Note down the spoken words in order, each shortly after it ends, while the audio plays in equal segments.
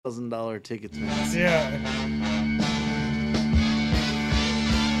$1,000 tickets. Yeah.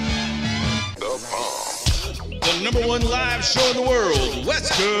 The number one live show in the world,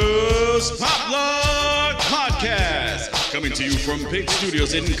 West Coast Pop Lock Podcast. Coming to you from Pig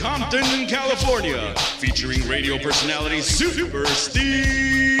Studios in Compton, California. Featuring radio personality Super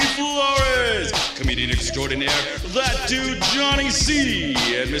Steve Flores. Comedian extraordinaire, that dude Johnny C.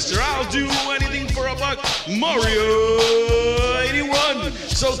 And Mr. I'll Do Anything for a Buck, Mario 81.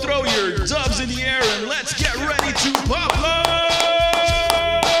 So throw your dubs in the air and let's get ready to pop lock.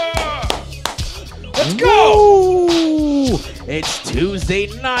 Let's go! Woo! It's Tuesday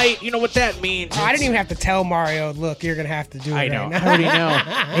night. You know what that means. I didn't even have to tell Mario, look, you're going to have to do it. I know. Right now. I already know.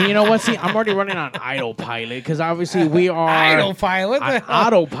 And you know what? See, I'm already running on autopilot because obviously we are Autopilot? on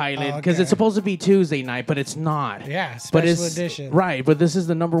autopilot because Okay. it's supposed to be Tuesday night, but it's not. Yeah, but special it's, edition. Right, but this is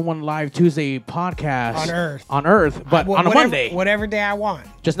the number one live Tuesday podcast On Earth. On Earth, but on a Whatever- Monday. Whatever day I want.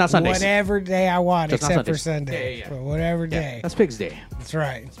 Just not Sundays. Whatever day I want, Just not except for Sundays. Sunday. Yeah. But whatever Yeah, day. that's Pigs Day. That's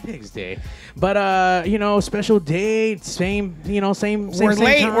right. Pigs Day. But special day, same same We're same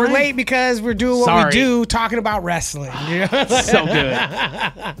late. time. We're late because we're doing what Sorry. we do, talking about wrestling. So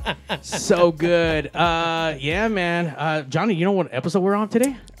good. So good. Yeah, man. Johnny, you know what episode we're on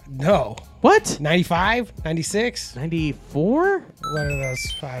today? No. What? 95? 96? 94? What are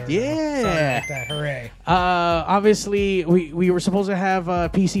those? I don't know. Yeah. Something like that. Hooray. Obviously, we were supposed to have a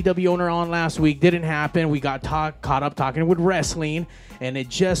PCW owner on last week. Didn't happen. We got caught up talking with wrestling, and it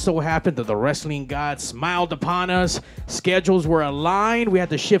just so happened that the wrestling gods smiled upon us. Schedules were aligned. We had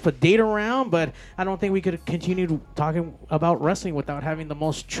to shift a date around, but I don't think we could continue talking about wrestling without having the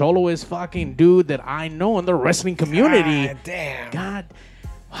most choloest fucking dude that I know in the wrestling community. God damn. God,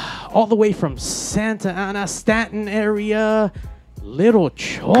 all the way from Santa Ana, Staten area, Little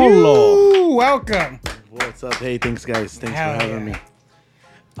Cholo. Ooh, welcome. What's up? Hey, thanks, guys. Thanks Hell for having yeah. me.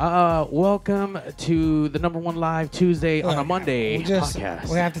 Welcome to the number one live Tuesday on a Look, Monday podcast.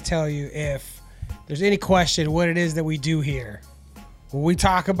 We have to tell you, if there's any question what it is that we do here, what we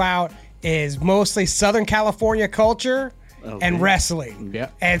talk about is mostly Southern California culture and wrestling. Yeah.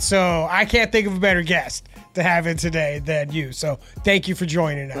 And so I can't think of a better guest to have in today than you. So thank you for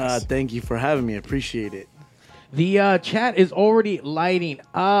joining us. Thank you for having me. Appreciate it. The chat is already lighting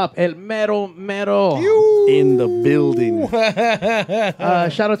up. El Mero. In the building.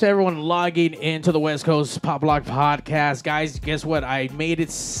 Shout out to everyone logging into the West Coast Pop Lock Podcast. Guys, guess what? I made it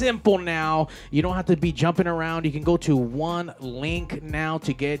simple now. You don't have to be jumping around. You can go to one link now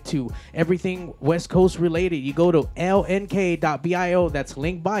to get to everything West Coast related. You go to lnk.bio. That's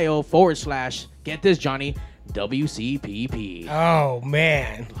link bio / get this, Johnny, WCPP. Oh,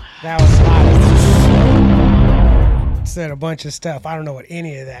 man. That was a lot of... Said a bunch of stuff. I don't know what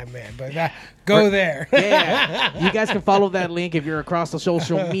any of that meant, but go there. Yeah, you guys can follow that link if you're across the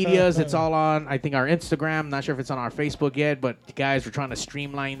social medias. It's all on, I think, our Instagram. Not sure if it's on our Facebook yet, but guys, we're trying to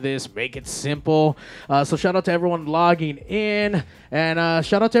streamline this, make it simple. So shout out to everyone logging in, and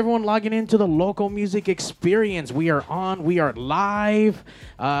shout out to everyone logging into the Local Music Experience. We are on, we are live.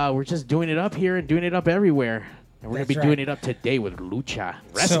 We're just doing it up here and doing it up everywhere. And we're going to be That's doing right. it up today with Lucha So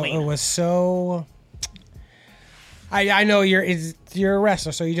Wrestling. it was so... I know you're a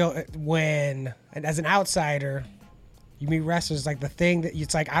wrestler, so you don't, when, and as an outsider, you meet wrestlers, like the thing that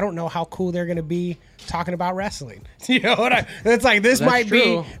it's like, I don't know how cool they're going to be talking about wrestling. You know what it's like, this That's might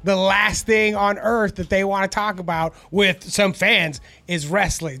true. be the last thing on earth that they want to talk about with some fans is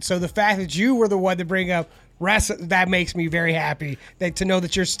wrestling. So the fact that you were the one to bring up wrestling, that makes me very happy to know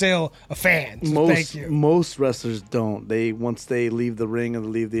that you're still a fan. So thank you. Most wrestlers don't. Once they leave the ring or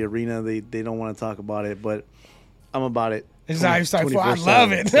leave the arena, they don't want to talk about it, but I'm about it. I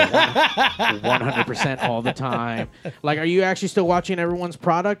love it. 100% all the time. Like, are you actually still watching everyone's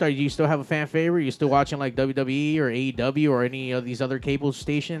product? Are you still have a fan favorite? Are you still watching like WWE or AEW or any of these other cable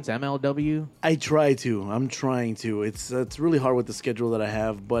stations, MLW? I try to. I'm trying to. It's really hard with the schedule that I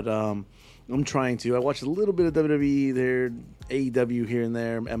have, but I'm trying to. I watch a little bit of WWE there, AEW here and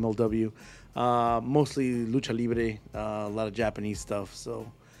there, MLW, mostly Lucha Libre, a lot of Japanese stuff. So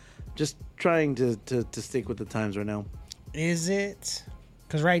just trying to stick with the times right now. Is it?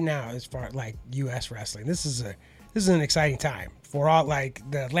 Because right now, as far like U.S. wrestling, this is an exciting time for all. Like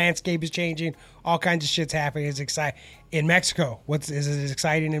the landscape is changing, all kinds of shit's happening. It's exciting in Mexico. Is it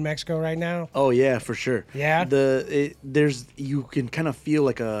exciting in Mexico right now? Oh yeah, for sure. Yeah? You can kind of feel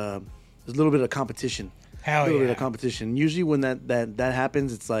like there's a little bit of competition. Hell a little yeah. bit of competition. Usually when that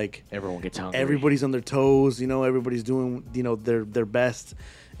happens, it's like Everyone gets hungry. everybody's on their toes. Everybody's doing their best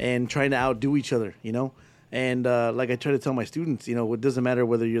and trying to outdo each other. And like I try to tell my students, it doesn't matter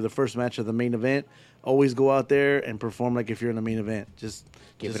whether you're the first match or the main event. Always go out there and perform like if you're in the main event. Just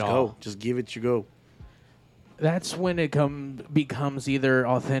Give it go. all. Just give it your go. That's when it becomes either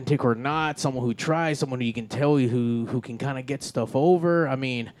authentic or not. Someone who tries, someone who you can tell who can kind of get stuff over. I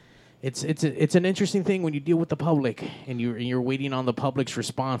mean, it's an interesting thing when you deal with the public and you're waiting on the public's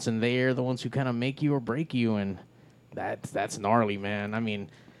response, and they're the ones who kind of make you or break you, and that's gnarly, man. I mean,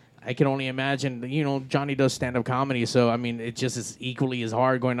 I can only imagine. Johnny does stand-up comedy, so I mean, it just is equally as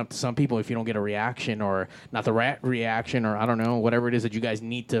hard going up to some people if you don't get a reaction, or not the reaction, or I don't know, whatever it is that you guys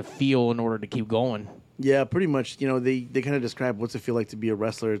need to feel in order to keep going. Yeah, pretty much. They kind of describe what's it feel like to be a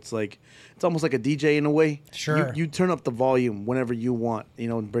wrestler. It's almost like a DJ in a way. Sure. You turn up the volume whenever you want,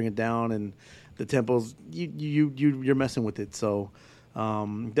 and bring it down, and the tempos. You're messing with it. So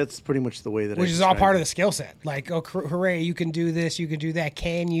that's pretty much the way that. Which is all part of the skill set. Like, oh, hooray! You can do this. You can do that.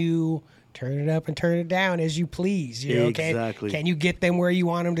 Can you turn it up and turn it down as you please? Exactly. Can you get them where you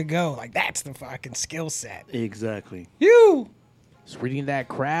want them to go? Like, that's the fucking skill set. Exactly. Just reading that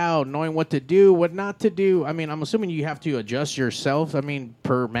crowd, knowing what to do, what not to do. I mean, I'm assuming you have to adjust yourself. I mean,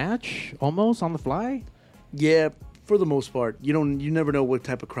 per match, almost on the fly. Yeah, for the most part. You never know what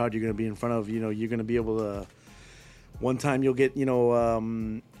type of crowd you're going to be in front of. You're going to be able to. One time you'll get a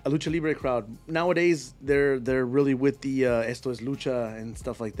lucha libre crowd. Nowadays they're really with the esto es lucha and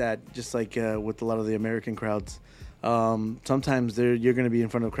stuff like that. Just like with a lot of the American crowds. Sometimes you're going to be in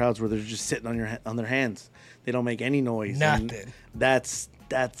front of crowds where they're just sitting on their hands. They don't make any noise. Nothing. And that's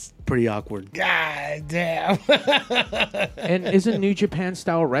pretty awkward. God damn. And isn't New Japan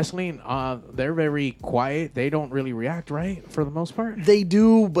style wrestling? They're very quiet. They don't really react, right? For the most part. They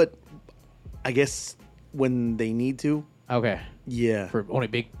do, but I guess when they need to. Okay. Yeah. For only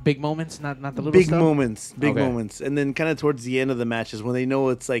big moments, not the little big stuff? moments. Big Okay. moments. And then kind of towards the end of the matches when they know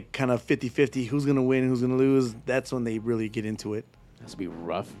it's like kind of 50-50, who's going to win, who's going to lose, that's when they really get into it. Must be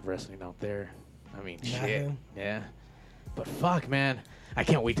rough wrestling out there. I mean, shit. Nothing. Yeah. But fuck, man. I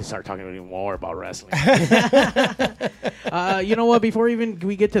can't wait to start talking any more about wrestling. You know what? Before even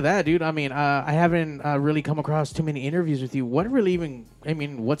we get to that, dude, I mean, I haven't really come across too many interviews with you. What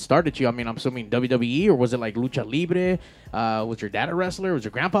started you? I mean, I'm assuming WWE, or was it like Lucha Libre? Was your dad a wrestler? Was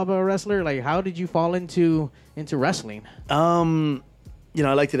your grandpa a wrestler? Like, how did you fall into wrestling? I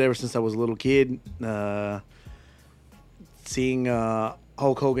liked it ever since I was a little kid. Seeing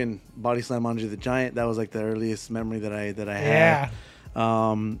Hulk Hogan body slam Andre the Giant, that was like the earliest memory that I had. Yeah.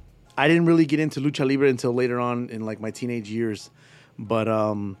 I didn't really get into Lucha Libre until later on in like my teenage years. But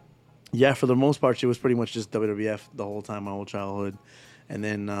yeah, for the most part, it was pretty much just WWF the whole time, my whole childhood. And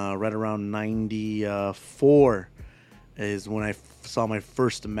then right around 94 is when I saw my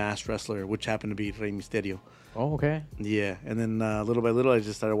first masked wrestler, which happened to be Rey Mysterio. Oh, okay. Yeah, and then little by little, I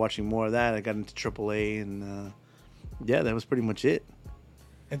just started watching more of that. I got into AAA, and yeah, that was pretty much it.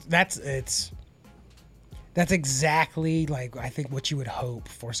 That's exactly like I think what you would hope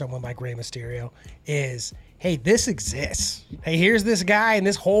for someone like Rey Mysterio is, hey, this exists. Hey, here's this guy and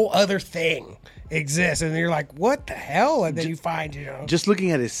this whole other thing exists. And you're like, what the hell? And then you find, Just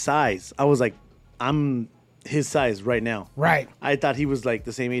looking at his size, I was like, I'm his size right now. Right. I thought he was like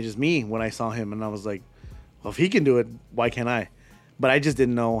the same age as me when I saw him. And I was like, well, if he can do it, why can't I? But I just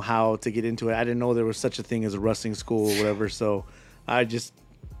didn't know how to get into it. I didn't know there was such a thing as a wrestling school or whatever. So I just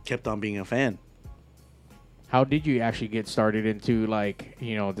kept on being a fan. How did you actually get started into, like,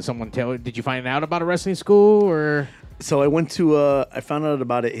 did someone did you find out about a wrestling school, or? So I found out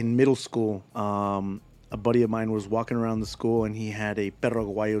about it in middle school. A buddy of mine was walking around the school and he had a Perro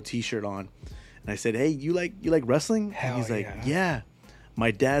Aguayo t-shirt on. And I said, hey, you like wrestling? Hell and he's like, yeah. yeah,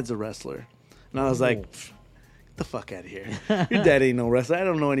 my dad's a wrestler. And I was like, get the fuck out of here. Your dad ain't no wrestler. I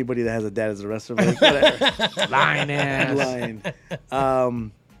don't know anybody that has a dad as a wrestler. But like, whatever. Lying ass. Lying.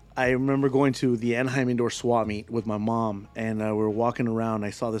 I remember going to the Anaheim Indoor Swap Meet with my mom, and we were walking around. I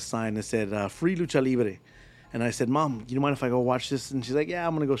saw this sign that said, free lucha libre. And I said, Mom, you mind if I go watch this? And she's like, yeah,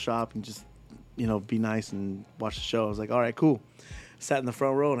 I'm going to go shop and just, be nice and watch the show. I was like, all right, cool. Sat in the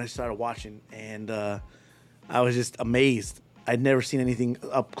front row, and I started watching, and I was just amazed. I'd never seen anything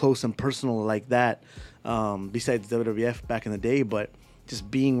up close and personal like that, besides WWF back in the day, but just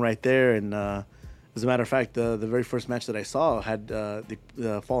being right there. And as a matter of fact, the very first match that I saw had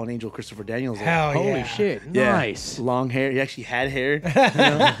the Fallen Angel Christopher Daniels in it. Hell Holy yeah. shit. Yeah, Nice. long hair. He actually had hair. That's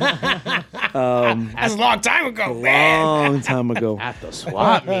a long time ago, man. Long time ago. At the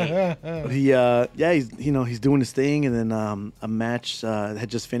swap meet. He's doing his thing, and then a match had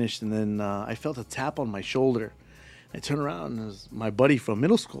just finished, and then I felt a tap on my shoulder. I turned around, and it was my buddy from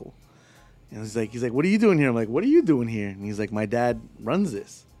middle school. And he's like, what are you doing here? I'm like, what are you doing here? And he's like, my dad runs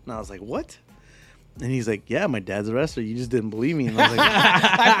this. And I was like, what? And he's like, yeah, my dad's a wrestler. You just didn't believe me. And I was like,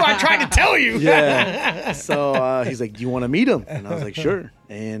 That's what I tried to tell you. yeah. So he's like, do you want to meet him? And I was like, sure.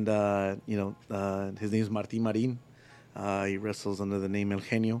 And, his name is Martin Marin. He wrestles under the name El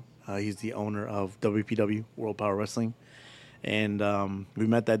Genio. He's the owner of WPW, World Power Wrestling. And we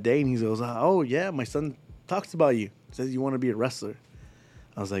met that day, and he goes, oh, yeah, my son talks about you. Says you want to be a wrestler.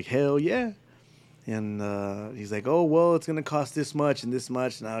 I was like, hell yeah. And he's like, oh, well, it's going to cost this much and this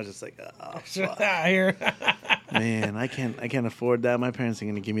much. And I was just like, oh, fuck. Here. Man, I can't afford that. My parents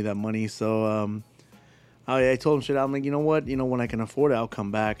ain't going to give me that money. So I told him straight out, I'm like, you know what? When I can afford it, I'll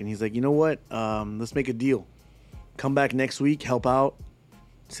come back. And he's like, you know what? Let's make a deal. Come back next week, help out,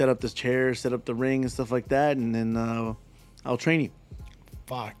 set up this chair, set up the ring and stuff like that. And then I'll train you.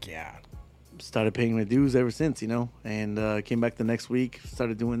 Fuck yeah. Started paying my dues ever since, and came back the next week,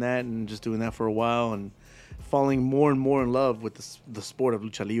 started doing that and just doing that for a while and falling more and more in love with the sport of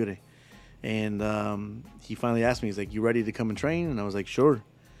lucha libre. And he finally asked me, he's like, you ready to come and train? And I was like, sure.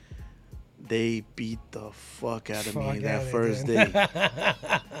 They beat the fuck out of me that first day.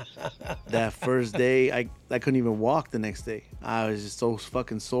 That first day, I couldn't even walk the next day. I was just so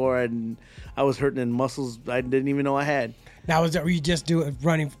fucking sore. I was hurting in muscles I didn't even know I had. Now, were you just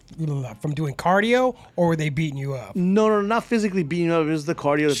running from doing cardio, or were they beating you up? No, not physically beating you up. It was the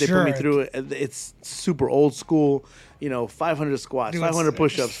cardio that they put me through. It's super old school, 500 squats, 500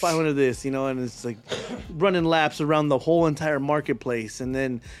 push-ups, 500 this, and it's like running laps around the whole entire marketplace, and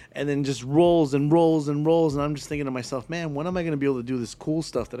then just rolls and rolls and rolls. And I'm just thinking to myself, man, when am I going to be able to do this cool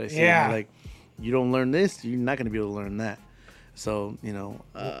stuff that I see? Yeah. Like, you don't learn this, you're not going to be able to learn that. So,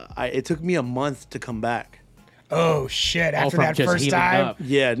 it took me a month to come back. Oh shit! After from that just first healing time, up.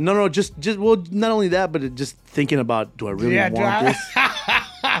 Yeah, no, just well, not only that, but just thinking about, do I really want this?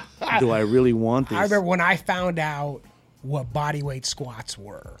 Do I really want this? I remember when I found out what bodyweight squats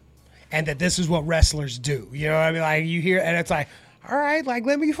were, and that this is what wrestlers do. You know what I mean? Like you hear, and it's like, all right, like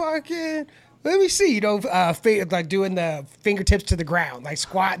let me see, like doing the fingertips to the ground, like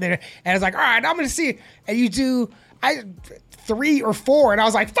squat there, and it's like, all right, I'm gonna see, and you do, 3 or 4, and I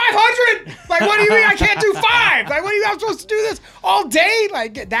was like, 500? Like, what do you mean I can't do 5? Like, what do you mean I'm supposed to do this all day?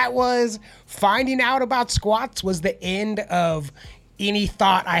 Like, that was, finding out about squats was the end of any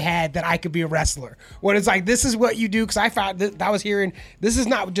thought I had that I could be a wrestler. When it's like, this is what you do, because I found that I was hearing, this is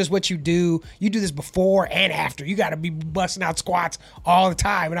not just what you do this before and after. You got to be busting out squats all the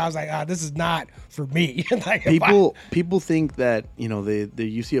time. And I was like, this is not for me. Like, people think that,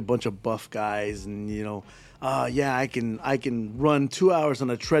 you see a bunch of buff guys and, I can run 2 hours on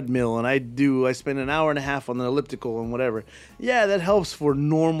a treadmill, and I spend an hour and a half on the elliptical and whatever. Yeah, that helps for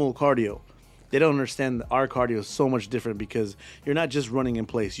normal cardio. They don't understand that our cardio is so much different, because you're not just running in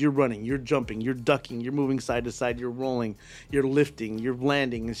place. You're running, you're jumping, you're ducking, you're moving side to side, you're rolling, you're lifting, you're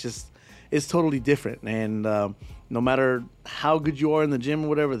landing. It's totally different. And no matter how good you are in the gym or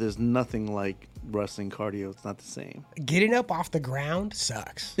whatever, there's nothing like wrestling cardio. It's not the same. Getting up off the ground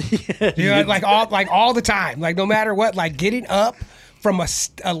sucks. Like all the time. Like no matter what, like getting up from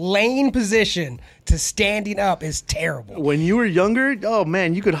a laying position to standing up is terrible. When you were younger, oh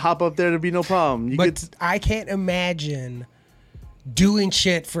man, you could hop up there to be no problem. I can't imagine doing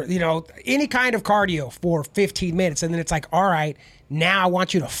shit for, any kind of cardio for 15 minutes. And then it's like, all right, now I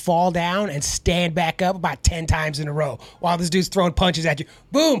want you to fall down and stand back up about 10 times in a row while this dude's throwing punches at you.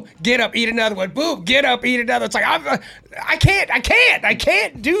 Boom, get up, eat another one. Boom, get up, eat another. It's like, I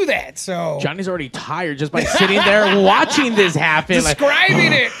can't do that. So Johnny's already tired just by sitting there watching this happen.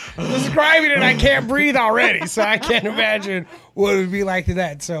 Describing it, I can't breathe already. So I can't imagine what it would be like to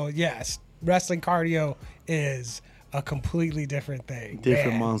that. So yes, wrestling cardio is a completely different thing.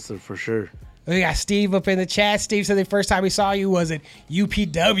 Different Man. monster for sure. We got Steve up in the chat. Steve said the first time he saw you was at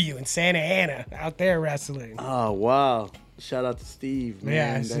UPW in Santa Ana, out there wrestling. Oh, wow. Shout out to Steve,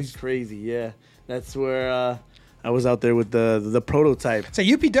 man. Yeah, that's crazy. Yeah. That's where I was out there with the prototype. So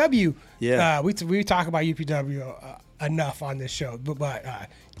UPW, yeah. We talk about UPW enough on this show, but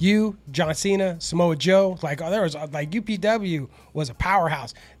you, John Cena, Samoa Joe, there was UPW was a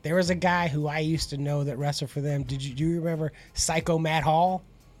powerhouse. There was a guy who I used to know that wrestled for them. Do you remember Psycho Matt Hall?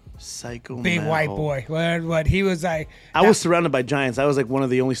 Big Matt white Hall. boy. What he was like. I was surrounded by giants. I was like one of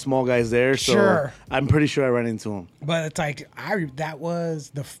the only small guys there. So Sure. I'm pretty sure I ran into him. But it's like that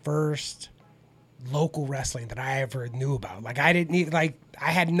was the first local wrestling that I ever knew about. Like I didn't need I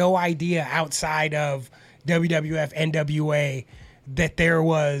had no idea outside of WWF, NWA that there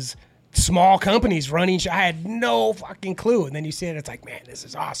was small companies running. I had no fucking clue. And then you see it, it's like, man, this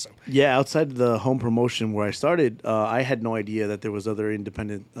is awesome. Yeah, outside the home promotion where I started, I had no idea that there was other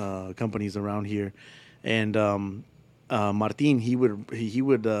independent companies around here. And Martin, he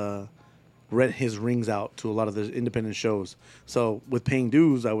would rent his rings out to a lot of the independent shows. So with paying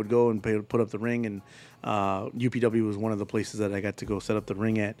dues, I would go and put up the ring, and UPW was one of the places that I got to go set up the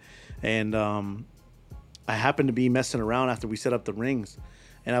ring at. And I happened to be messing around after we set up the rings.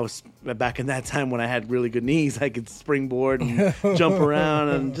 And I was back in that time when I had really good knees. I could springboard and jump around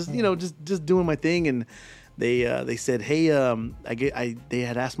and just doing my thing. And they said, hey, they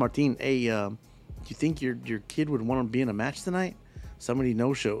had asked Martin, hey, do you think your kid would want to be in a match tonight? Somebody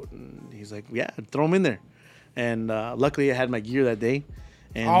no-showed. And he's like, yeah, throw him in there. And luckily I had my gear that day.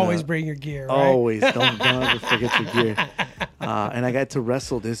 And, always bring your gear, right? Always. Don't ever forget your gear. And I got to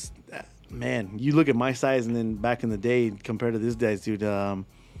wrestle this. Man, you look at my size and then back in the day compared to this guy's dude,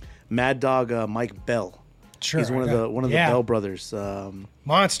 Mad Dog Mike Bell. Sure, he's one of the Bell brothers.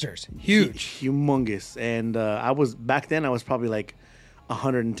 Monsters, huge, humongous. And I was probably like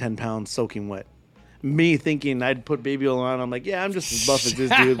 110 pounds soaking wet. Me thinking I'd put baby oil on, I'm like, yeah, I'm just as buff as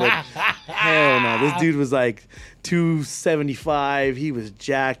this dude, but hell no, this dude was like 275. He was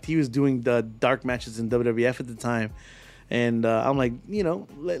jacked. He was doing the dark matches in WWF at the time. And I'm like,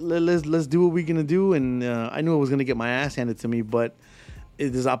 let's do what we're going to do. And I knew I was going to get my ass handed to me, but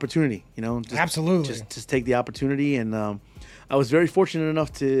there's opportunity, Absolutely. Just take the opportunity. And I was very fortunate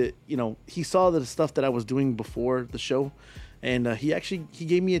enough to, he saw the stuff that I was doing before the show. And he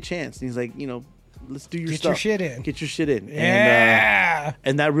gave me a chance. And he's like, let's do your stuff. Get your shit in. Yeah.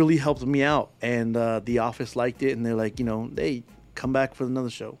 And that really helped me out. And the office liked it. And they're like, hey, come back for another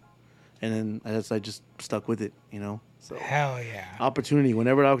show. And then I just stuck with it, So hell yeah. Opportunity.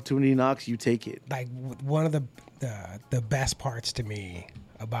 Whenever opportunity knocks, you take it. Like one of the best parts to me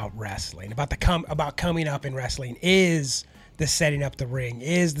about wrestling, about coming up in wrestling is the setting up the ring,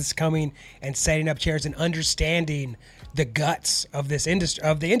 is this coming and setting up chairs and understanding the guts of this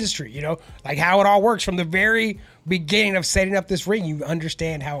industry, like how it all works from the very beginning of setting up this ring. You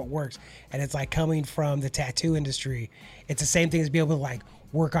understand how it works. And it's like coming from the tattoo industry. It's the same thing as being able to like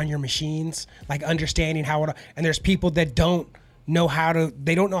work on your machines, like understanding how it, and there's people that don't know how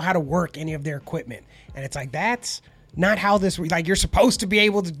to work any of their equipment. And it's like, that's not how this, like, you're supposed to be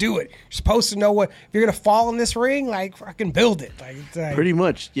able to do it. You're supposed to know if you're going to fall in this ring, like, fucking build it. Like, pretty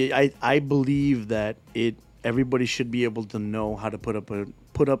much. Yeah, I believe that everybody should be able to know how to put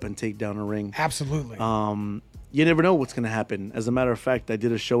up and take down a ring. Absolutely. You never know what's going to happen. As a matter of fact, I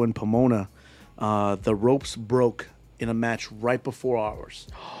did a show in Pomona. The ropes broke in a match right before ours.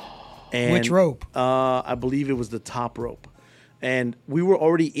 And, which rope? I believe it was the top rope. And we were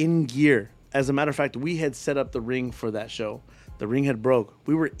already in gear. As a matter of fact, we had set up the ring for that show. The ring had broke.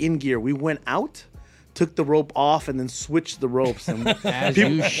 We were in gear. We went out, took the rope off, and then switched the ropes. And as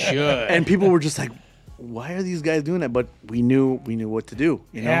you should. And people were just like, why are these guys doing that? But we knew what to do.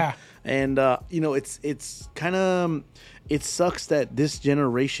 Yeah. And it's kind of, it sucks that this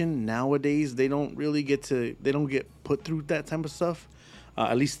generation nowadays they don't get put through that type of stuff.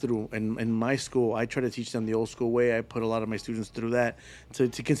 At least in my school, I try to teach them the old school way. I put a lot of my students through that to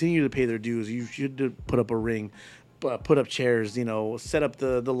continue to pay their dues. You should put up a ring, put up chairs, set up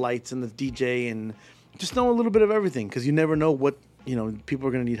the lights and the DJ, and just know a little bit of everything, because you never know what people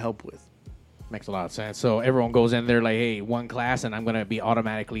are going to need help with. Makes a lot of sense. So everyone goes in there like, hey, one class and I'm going to be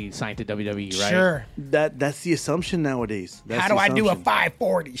automatically signed to WWE, right? Sure. That's the assumption nowadays. How do I do a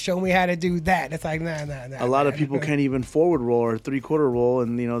 540? Show me how to do that. It's like, nah. A lot of people can't even forward roll or 3/4 roll,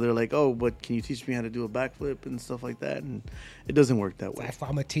 and they're like, oh, but can you teach me how to do a backflip and stuff like that? And it doesn't work that way.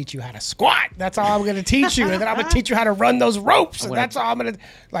 I'm going to teach you how to squat. That's all I'm going to teach you. And then I'm going to teach you how to run those ropes. And that's all I'm going to,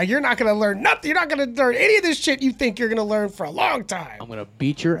 like, you're not going to learn nothing. You're not going to learn any of this shit you think you're going to learn for a long time. I'm going to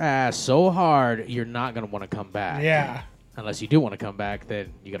beat your ass so hard, you're not going to want to come back. Yeah. Unless you do want to come back,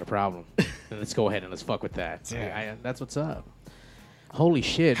 then you got a problem. Then let's go ahead and let's fuck with that. Yeah. That's what's up. Holy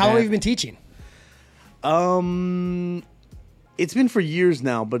shit. How long have you been teaching? It's been for years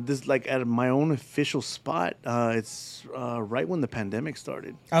now, but this, like, at my own official spot, it's right when the pandemic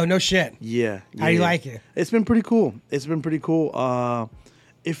started. Oh, no shit. Yeah. How do you like it? It's been pretty cool. It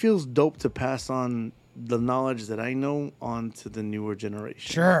feels dope to pass on the knowledge that I know on to the newer generation.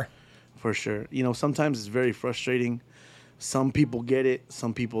 Sure. For sure. Sometimes it's very frustrating. Some people get it.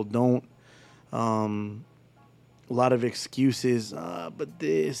 Some people don't. A lot of excuses. But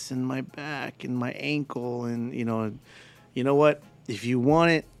this and my back and my ankle and, you know what? If you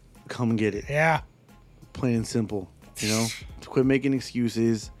want it, come get it. Yeah. Plain and simple. Quit making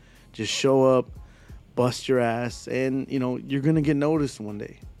excuses. Just show up, bust your ass, and you're gonna get noticed one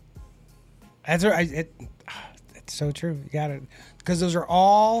day. That's right. It's so true. You got it, because those are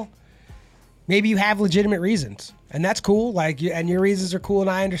all. maybe you have legitimate reasons, and that's cool. Like, and your reasons are cool, and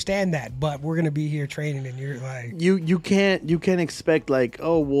I understand that. But we're gonna be here training, and you're like, you can't expect like,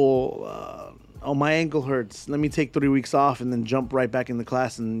 oh well, oh my ankle hurts. Let me take 3 weeks off and then jump right back into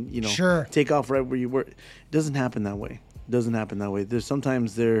class and Sure. take off right where you were. It doesn't happen that way. There's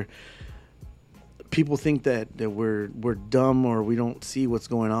sometimes people think that we're dumb or we don't see what's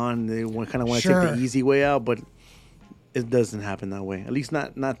going on. They kind of want to Sure. take the easy way out, but it doesn't happen that way. At least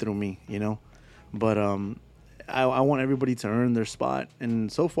not through me, But I want everybody to earn their spot,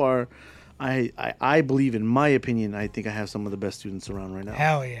 and so far, I believe, in my opinion, I think I have some of the best students around right now.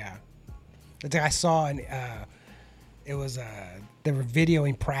 hell yeah. I think I saw it was they were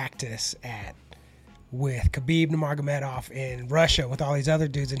videoing practice with Khabib Nurmagomedov in Russia with all these other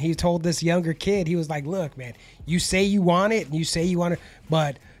dudes, and he told this younger kid, he was like, look, man, you say you want it, and you say you want it,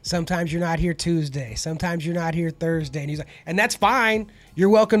 but sometimes you're not here Tuesday, sometimes you're not here Thursday, and he's like, and that's fine, you're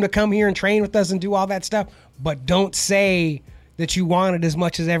welcome to come here and train with us and do all that stuff, but don't say that you want it as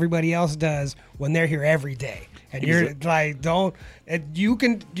much as everybody else does when they're here every day. And you're like,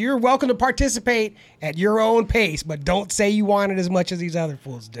 you're welcome to participate at your own pace, but don't say you want it as much as these other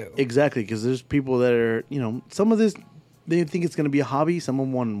fools do. Exactly, because there's people that are, some of this, they think it's going to be a hobby. Some of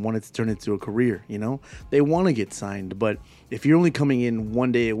them want it to turn into a career, They want to get signed, but if you're only coming in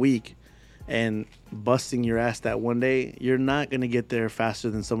 1 day a week and busting your ass that one day, you're not going to get there faster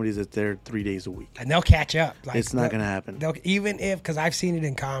than somebody that's there 3 days a week. And they'll catch up. Like, it's not going to happen. Even if, because I've seen it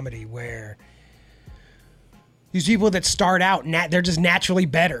in comedy where these people that start out, they're just naturally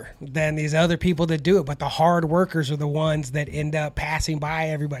better than these other people that do it. But the hard workers are the ones that end up passing by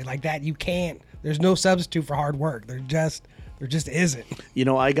everybody. Like that, you can't. There's no substitute for hard work. There just isn't.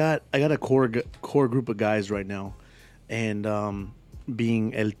 I got a core group of guys right now, and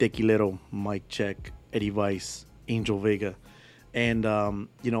being El Tequilero, Mike Check, Eddie Weiss, Angel Vega, and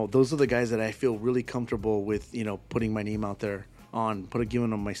those are the guys that I feel really comfortable with. Putting my name out there giving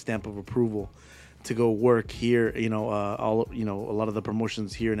them my stamp of approval to go work here, a lot of the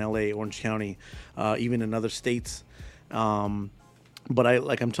promotions here in LA, Orange County, even in other states. But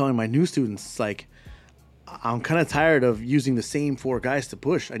I'm telling my new students, like, I'm kind of tired of using the same 4 guys to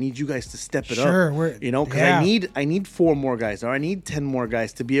push. I need you guys to step it up. Because I need 4 more guys, or I need 10 more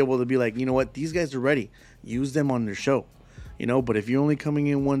guys to be able to be like, you know what, these guys are ready. Use them on their show, But if you're only coming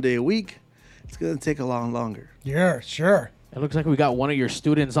in 1 day a week, it's gonna take a lot longer. Yeah, sure. It looks like we got one of your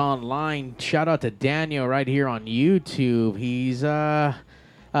students online. Shout out to Daniel right here on YouTube. He's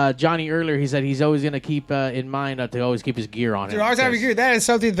Johnny earlier. He said he's always going to keep in mind to always keep his gear on. Dude, always have your gear. That is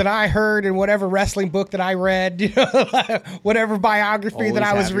something that I heard in whatever wrestling book that I read, whatever biography always that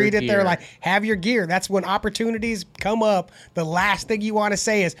I was reading. gear. They're like, have your gear. That's when opportunities come up. The last thing you want to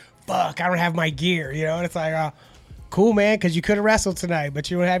say is, "Fuck, I don't have my gear." And it's like, cool, man, because you could have wrestled tonight, but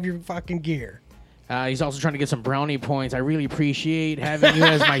you don't have your fucking gear. He's also trying to get some brownie points. I really appreciate having you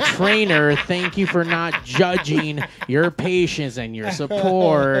as my trainer. Thank you for not judging your patience and your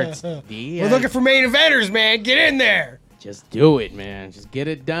support. We're looking for main eventers, man. Get in there. Just do it, man. Just get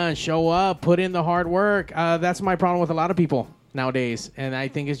it done. Show up. Put in the hard work. That's my problem with a lot of people nowadays. And I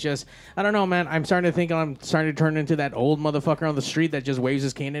think it's just, I don't know, man. I'm starting to think I'm starting to turn into that old motherfucker on the street that just waves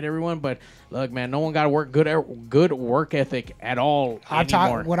his cane at everyone. But look, man, no one got to work good work ethic at all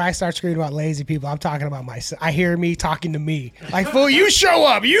anymore. When I start screaming about lazy people, I'm talking about myself. I hear me talking to me. Like, fool, you show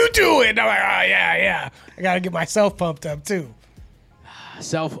up. You do it. And I'm like, oh, yeah. I got to get myself pumped up, too.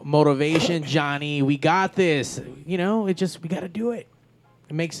 Self-motivation, Johnny. We got this. We got to do it.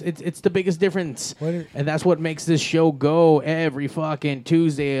 It's the biggest difference, and that's what makes this show go every fucking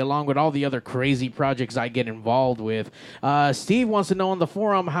Tuesday, along with all the other crazy projects I get involved with. Steve wants to know on the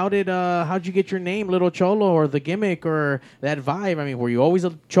forum, how'd you get your name, Little Cholo, or the gimmick, or that vibe? I mean, were you always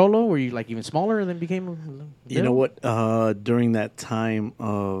a cholo? Were you like even smaller and then became? You know what? During that time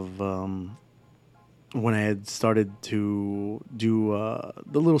of when I had started to do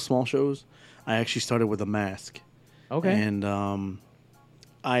the little small shows, I actually started with a mask. Okay, and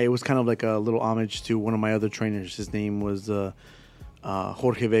I was kind of like a little homage to one of my other trainers. His name was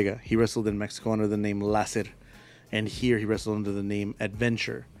Jorge Vega. He wrestled in Mexico under the name Láser, and here he wrestled under the name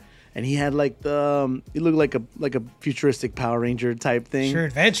Adventure. And he had like he looked like a futuristic Power Ranger type thing. Sure,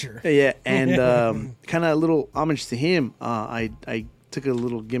 Adventure. Yeah, and kind of a little homage to him. I took a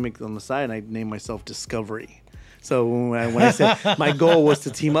little gimmick on the side, and I named myself Discovery. So when I said my goal was to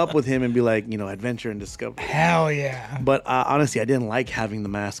team up with him and be like, Adventure and Discovery. Hell yeah. But honestly, I didn't like having the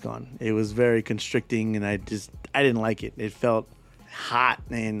mask on. It was very constricting, and I didn't like it. It felt hot,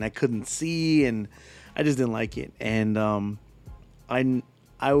 and I couldn't see, and I just didn't like it. And I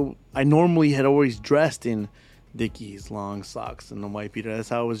normally had always dressed in Dickies, long socks, and a white beater. That's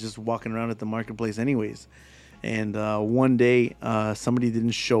how I was just walking around at the marketplace anyways. And one day, somebody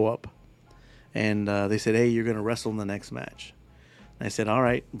didn't show up. And they said, hey, you're going to wrestle in the next match. And I said, all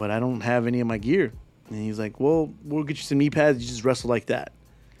right, but I don't have any of my gear. And he's like, well, we'll get you some knee pads. You just wrestle like that.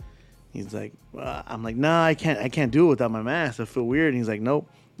 He's like, I'm like, nah, I can't do it without my mask. I feel weird. And he's like, nope,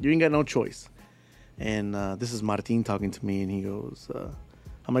 you ain't got no choice. And this is Martin talking to me. And he goes,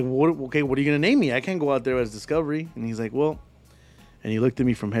 I'm like, well, what are you going to name me? I can't go out there as Discovery. And he's like, well, and he looked at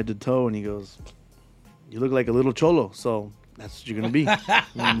me from head to toe. And he goes, you look like a little cholo. So that's what you're going to be.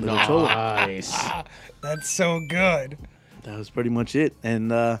 Little cholo. Nice. That's so good. That was pretty much it.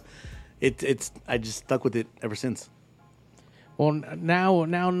 And I just stuck with it ever since. Well, now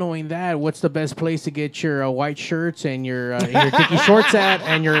knowing that, what's the best place to get your white shirts and your Dickie shorts at,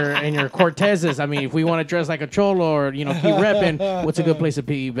 and your Cortezes? I mean, if we want to dress like a cholo or keep repping, what's a good place to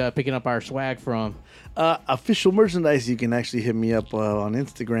be picking up our swag from? Official merchandise, you can actually hit me up on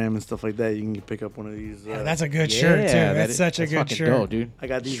Instagram and stuff like that. You can pick up one of these. Yeah, that's a good shirt too. That's such a good shirt, dope, dude. I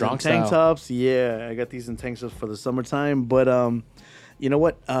got these Strong in tank style. tops. Yeah, I got these in tank tops for the summertime. But you know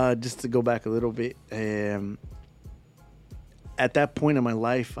what? Just to go back a little bit, at that point in my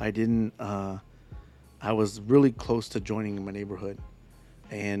life, I didn't. I was really close to joining my neighborhood,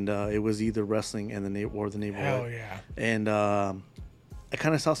 and it was either wrestling and the neighborhood. Hell yeah! And I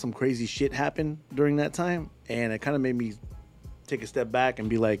kind of saw some crazy shit happen during that time, and it kind of made me take a step back and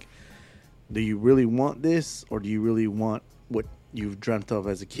be like, do you really want this, or do you really want what you've dreamt of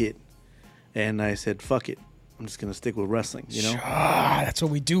as a kid? And I said, fuck it. I'm just going to stick with wrestling, That's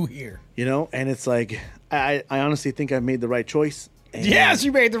what we do here. And it's like, I honestly think I made the right choice. And Yes,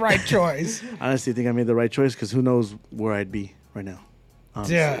 you made the right choice. I honestly think I made the right choice, because who knows where I'd be right now.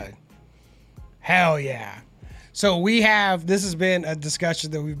 Honestly. Dude. Hell yeah. So this has been a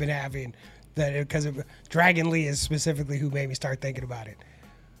discussion that we've been having, that because Dragon Lee is specifically who made me start thinking about it.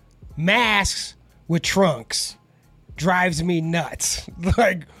 Masks with trunks drives me nuts.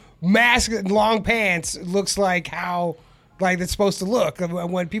 Like, mask and long pants looks like how it's supposed to look.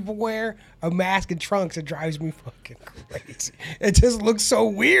 When people wear a mask and trunks, it drives me fucking crazy. It just looks so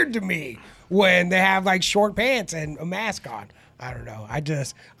weird to me when they have like short pants and a mask on. I don't know.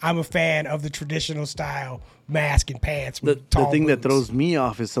 I'm a fan of the traditional style mask and pants. The With tall thing that boots. throws me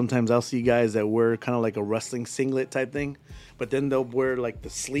off is sometimes I'll see guys that wear kind of like a wrestling singlet type thing, but then they'll wear like the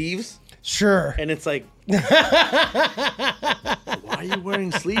sleeves, Sure. and it's like, why are you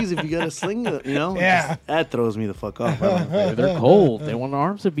wearing sleeves if you got a singlet? Yeah. That throws me the fuck off. They're cold. They want their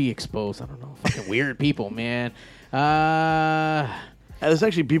arms to be exposed. I don't know. Fucking weird people, man. There's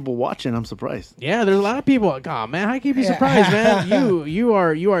actually people watching. I'm surprised. Yeah, there's a lot of people. God, man, how can you be surprised, man? You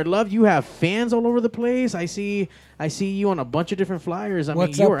are loved. You have fans all over the place. I see you on a bunch of different flyers. I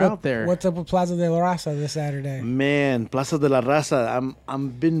mean, you were out there. What's up with Plaza de la Raza this Saturday? Man, Plaza de la Raza. I'm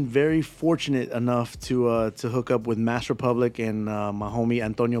been very fortunate enough to hook up with Mass Republic and my homie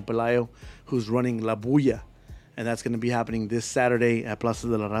Antonio Pelayo, who's running La Bulla, and that's going to be happening this Saturday at Plaza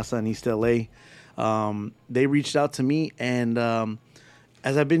de la Raza in East LA. They reached out to me, and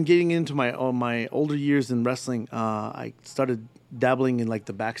as I've been getting into my older years in wrestling, I started dabbling in like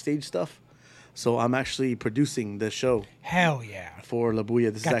the backstage stuff. So I'm actually producing the show. Hell yeah! For La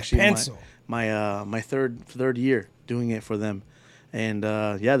Bulla. This Got is actually the pencil. my third year doing it for them, and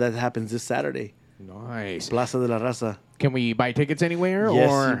that happens this Saturday. Nice. Plaza de la Raza. Can we buy tickets anywhere?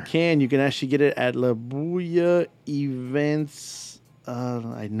 Yes, or you can. You can actually get it at La Bulla Events.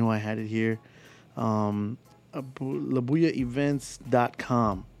 I know I had it here.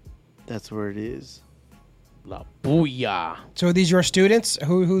 LaBullaEvents.com. That's where it is. La Booyah. So are these your students?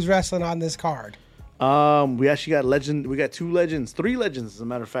 Who's wrestling on this card? We actually got legend. We got three legends, as a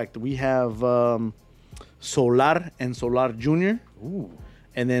matter of fact. We have Solar and Solar Jr. Ooh.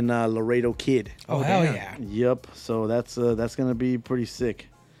 And then Laredo Kid. Oh hell yeah! Yep. So that's gonna be pretty sick.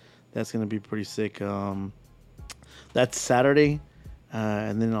 That's Saturday.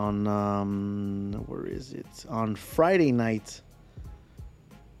 And then on where is it? On Friday night.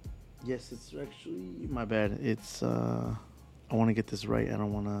 Yes, it's actually my bad. It's I want to get this right. I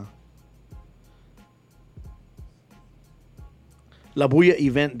don't want to.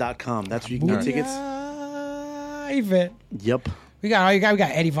 LaBullaEvent.com. That's where you can get tickets. Event. Yep. We got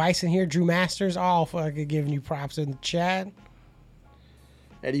Eddie Weiss in here, Drew Masters, all fucking giving you props in the chat.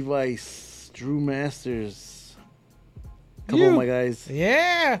 Eddie Weiss, Drew Masters. Come on, my guys.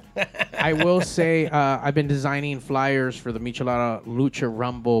 Yeah. I will say I've been designing flyers for the Michelada Lucha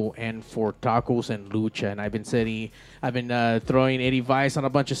Rumble and for Tacos and Lucha, and I've been throwing Eddie Weiss on a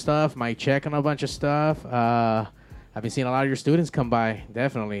bunch of stuff, Mike Check on a bunch of stuff. I've been seeing a lot of your students come by.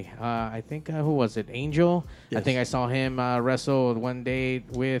 Definitely. I think who was it? Angel. Yes. I think I saw him wrestle one day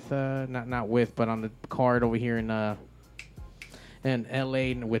with not with, but on the card over here in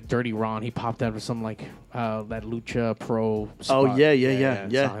LA with Dirty Ron. He popped out with some like that Lucha Pro spot. Oh yeah.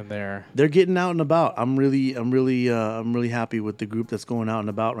 Saw him there. They're getting out and about. I'm really happy with the group that's going out and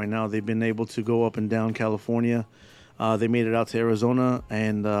about right now. They've been able to go up and down California. They made it out to Arizona,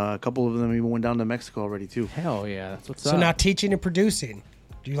 and a couple of them even went down to Mexico already too. Hell yeah, that's what's So up. now teaching and producing.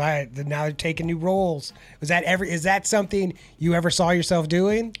 Do you like now they're taking new roles? Is that something you ever saw yourself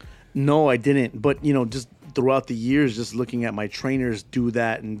doing? No, I didn't. But just throughout the years, just looking at my trainers do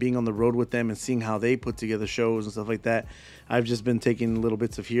that and being on the road with them and seeing how they put together shows and stuff like that, I've just been taking little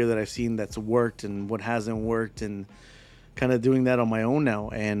bits of here that I've seen that's worked and what hasn't worked, and kind of doing that on my own now.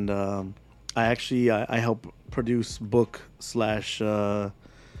 And I help produce, book /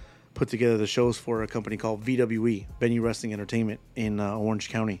 put together the shows for a company called VWE, Venue Wrestling Entertainment, in Orange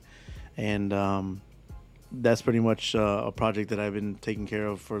County. And that's pretty much a project that I've been taking care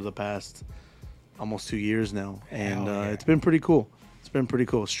of for the past almost 2 years now. And it's been pretty cool.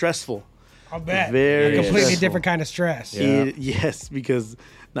 Stressful. I'll bet. Very a completely stressful. different kind of stress. Yeah. Yes, because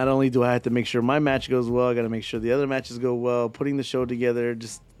not only do I have to make sure my match goes well, I got to make sure the other matches go well, putting the show together,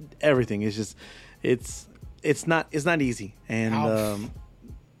 just everything. It's not easy. And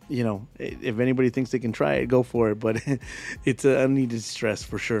if anybody thinks they can try it, go for it. But it's an unneeded stress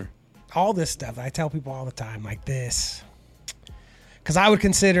for sure. All this stuff I tell people all the time, like this, because I would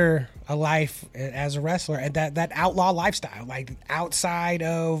consider a life as a wrestler and that outlaw lifestyle, like outside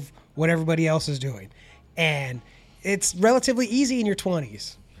of what everybody else is doing, and it's relatively easy in your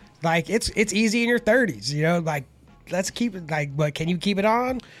 20s. Like it's easy in your 30s. Like let's keep it. Like, but can you keep it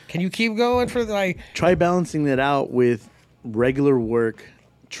on? Can you keep going for Try balancing that out with regular work,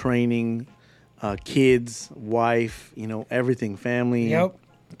 training, kids, wife, everything, family. Yep.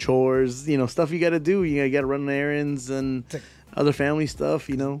 Chores, stuff you got to do. You got to run errands and other family stuff,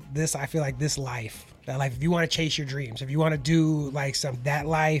 This, I feel like this life, that life, if you want to chase your dreams, if you want to do like that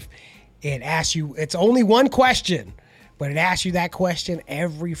life, it asks you, it's only one question, but it asks you that question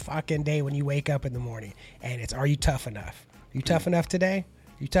every fucking day when you wake up in the morning. And it's, are you tough enough? Are you tough enough today?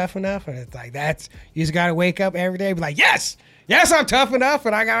 You tough enough? And it's like, you just got to wake up every day and be like, yes, I'm tough enough,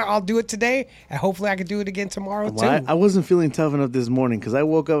 and I'll do it today, and hopefully I can do it again tomorrow too. I wasn't feeling tough enough this morning because I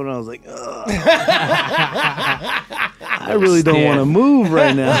woke up and I was like, ugh. I really don't want to move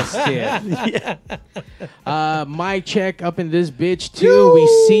right now. Yeah. Mic check up in this bitch too. We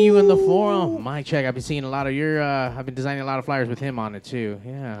see you in the forum. Mic check. I've been seeing a lot of your. I've been designing a lot of flyers with him on it too.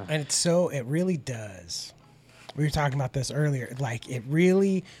 Yeah. And it really does. We were talking about this earlier. Like it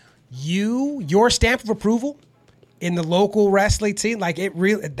really, your stamp of approval in the local wrestling scene, like it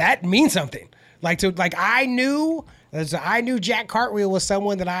really, that means something. I knew Jack Cartwheel was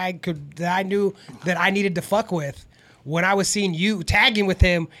someone that I knew that I needed to fuck with when I was seeing you tagging with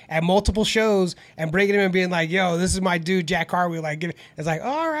him at multiple shows and bringing him and being like, yo, this is my dude, Jack Cartwheel. Like, it's like,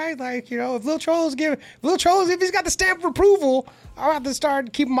 all right, like, if Lil Trolls, if he's got the stamp of approval, I'll have to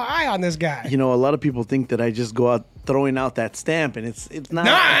start keeping my eye on this guy. A lot of people think that I just go out throwing out that stamp, and it's not.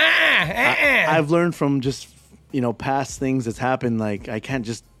 No, I've learned from just, past things that's happened. Like, I can't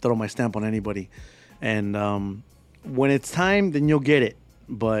just throw my stamp on anybody. And when it's time, then you'll get it.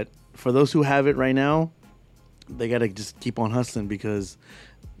 But for those who have it right now, they got to just keep on hustling, because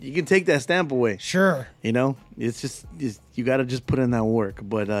you can take that stamp away. Sure. It's just, you got to just put in that work.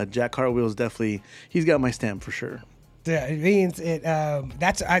 But Jack Cartwheel's definitely, he's got my stamp for sure. Yeah, it means it.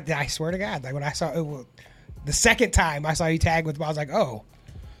 I swear to God, like when I saw it, the second time I saw you tag with him, I was like, oh,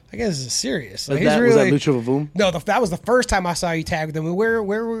 I guess this is serious. Like, was that Lucha Vavoom? No, that was the first time I saw you tag with him. Where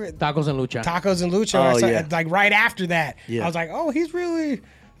were Tacos and Lucha? Tacos and Lucha. Oh, yeah. Like right after that, yeah. I was like, oh, he's really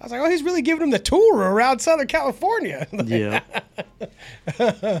giving him the tour around Southern California. Yeah.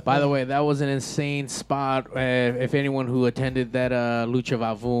 By the way, that was an insane spot. If anyone who attended that Lucha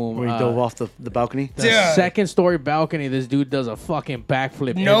Vavoom, Where he dove off the balcony? the Yeah. second story balcony, this dude does a fucking backflip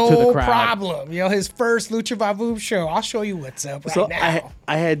into the No crowd. problem. His first Lucha Vavoom show. I'll show you what's up right So now.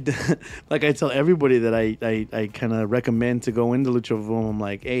 I had, like I tell everybody that I kind of recommend to go into Lucha Vavoom, I'm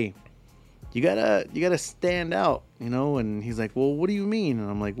like, hey, you gotta stand out, and he's like, well, what do you mean? And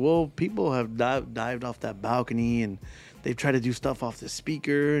I'm like, well, people have dived off that balcony and they've tried to do stuff off the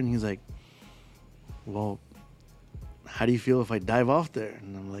speaker. And he's like, well, how do you feel if I dive off there?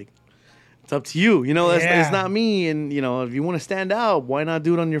 And I'm like, it's up to you, it's not me. And if you want to stand out, why not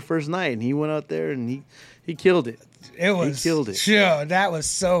do it on your first night? And he went out there and he killed it. He killed it. Sure, that was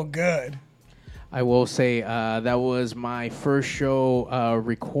so good. I will say that was my first show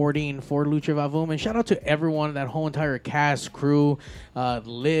recording for Lucha Vavoom, and shout out to everyone, that whole entire cast, crew,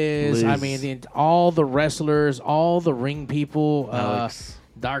 Liz. I mean, all the wrestlers, all the ring people, Alex.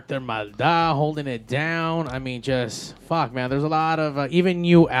 Dr. Malda holding it down. I mean, just fuck, man. There's a lot of even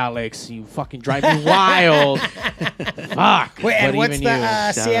you, Alex. You fucking drive me wild. Fuck. Wait, and But what's even the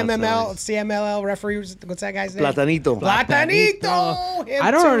you. CMLL referee? What's that guy's name? Platanito. Platanito. Him I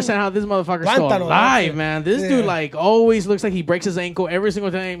don't too. understand how this motherfucker's still Plantano, alive, that's it. man. This Yeah. dude like always looks like he breaks his ankle every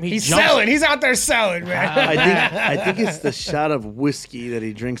single time he He's jumps. selling. He's out there selling, man. I think it's the shot of whiskey that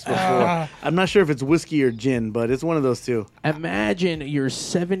he drinks before. I'm not sure if it's whiskey or gin, but it's one of those two. Imagine your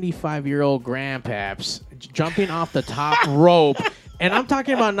 75-year-old grandpaps jumping off the top rope. And I'm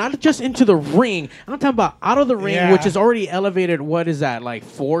talking about not just into the ring. I'm talking about out of the ring, Yeah. which is already elevated. What is that, like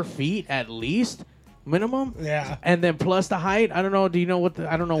 4 feet at least? Minimum? Yeah. And then plus the height. I don't know. Do you know what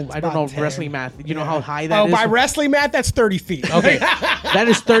I don't know. I don't know about 10. wrestling math. You know how high that is? By wrestling mat, that's 30 feet. Okay, that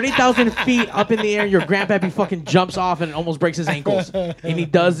is 30,000 feet up in the air. Your grandpappy fucking jumps off and almost breaks his ankles. And he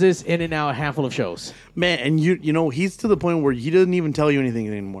does this in and out a handful of shows. Man, and you know, he's to the point where he doesn't even tell you anything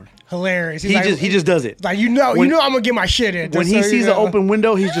anymore. Hilarious. He just does it. like I'm gonna get my shit in. When just he so you sees an know. open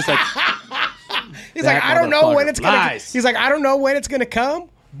window, he's just like, He's That like, I don't know when motherfucker it's gonna. lies. He's like, I don't know when it's gonna come,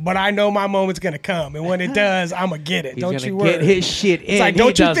 but I know my moment's gonna come, and when it does, I'm gonna get it. He's Don't gonna you worry. get his shit in. It's like, He don't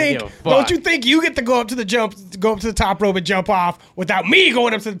you doesn't think? give a fuck. Don't you think you get to go up to the top rope and jump off without me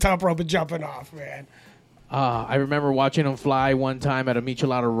going up to the top rope and jumping off, man? I remember watching him fly one time at a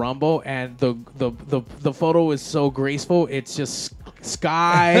Michelada Rumble, and the photo is so graceful. It's just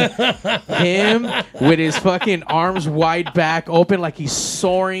Sky, him with his fucking arms wide back open like he's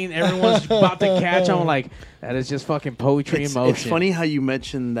soaring. Everyone's about to catch him. Like, that is just fucking poetry in motion. it's funny how you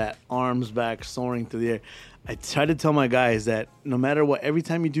mentioned that arms back soaring through the air. I try to tell my guys that no matter what, every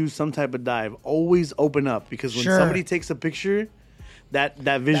time you do some type of dive, always open up, because when Sure. somebody takes a picture, that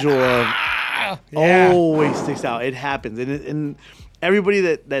visual of Yeah. always sticks out. It happens, and everybody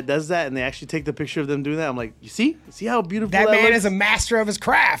that does that and they actually take the picture of them doing that, I'm like, you see how beautiful That man looks? is a master of his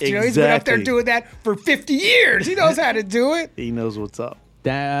craft. You know, he's been up there Exactly. doing that for 50 years. He knows how to do it. He knows what's up.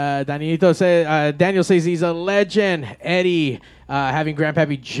 Daniel says he's a legend. Eddie, having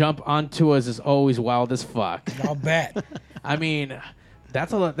Grandpappy jump onto us is always wild as fuck. I'll bet. I mean,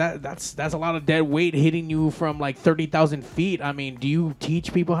 that's a lot. That's a lot of dead weight hitting you from like 30,000 feet. I mean, do you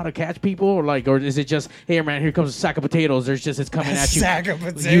teach people how to catch people, or is it just, hey man, here comes a sack of potatoes? It's coming at you. Sack of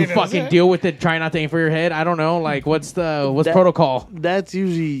potatoes. You fucking deal with it. Try not to aim for your head. I don't know. Like, what's protocol? That's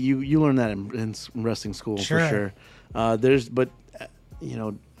usually you learn that in wrestling school Sure. for sure. You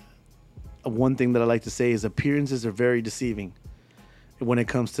know, one thing that I like to say is appearances are very deceiving when it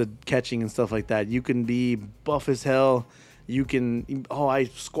comes to catching and stuff like that. You can be buff as hell. You can, I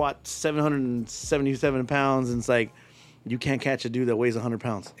squat 777 pounds, and it's like, you can't catch a dude that weighs 100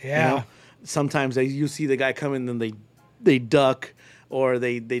 pounds. Yeah. You know? Sometimes you see the guy come in and they duck, or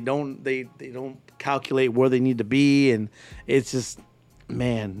they don't calculate where they need to be, and it's just,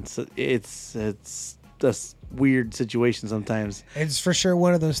 man, it's just weird situation sometimes. It's for sure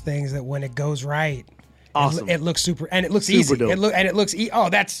one of those things that when it goes right, Awesome. it looks super, and it looks Super easy. dope. It looks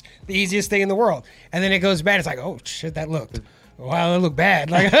that's the easiest thing in the world. And then it goes bad. It's like, oh shit, that looked. Wow, that looked bad.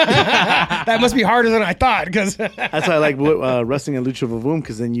 Like that must be harder than I thought. Because That's why I like wrestling at Lucha Vavoom,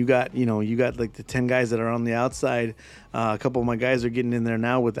 because then you got like the 10 guys that are on the outside. A couple of my guys are getting in there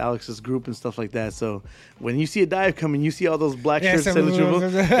now with Alex's group and stuff like that. So when you see a dive coming, you see all those black Yeah, shirts at so- Lucha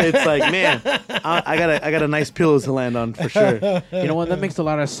Vavoom, it's like, man, I got a nice pillow to land on for sure. You know what? That makes a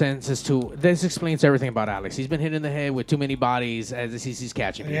lot of sense. This explains everything about Alex. He's been hit in the head with too many bodies as he's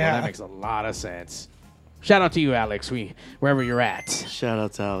catching people. Yeah. That makes a lot of sense. Shout out to you, Alex. Wherever you're at. Shout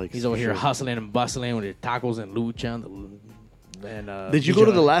out to Alex. He's over for here sure. hustling and bustling with the tacos and lucha. Did you go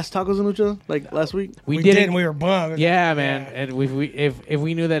to the last Tacos and Lucha like last week? We we did did, and we were bummed. Yeah, man. And if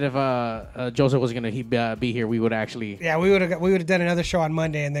we knew that if Joseph was gonna be here, we would actually. Yeah, we would have done another show on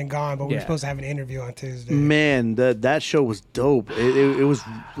Monday and then gone, but we were Yeah. supposed to have an interview on Tuesday. Man, that show was dope. It was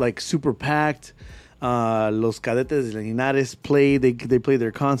like super packed. Los Cadetes de Linares played. They played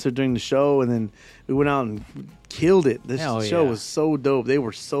their concert during the show, and then we went out and killed it. This Hell show yeah. was so dope. They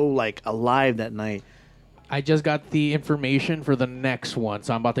were so like alive that night. I just got the information for the next one,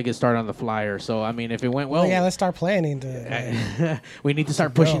 so I'm about to get started on the flyer. So I mean, if it went well, Well, yeah, let's start planning to. we need to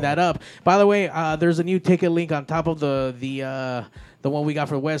start pushing that up. By the way, there's a new ticket link on top of the the one we got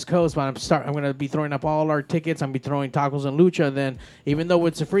for the West Coast. But I'm going to be throwing up all our tickets. I'm going to be throwing Tacos and Lucha. And then, even though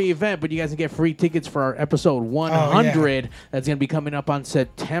it's a free event, but you guys can get free tickets for our episode 100. That's going to be coming up on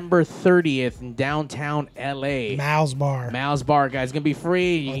September 30th in downtown LA. Mal's Bar, guys. It's going to be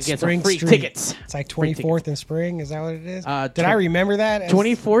free. You can get some Spring free Street. tickets. It's like 24th and Spring. Is that what it is? Did tw- I remember that?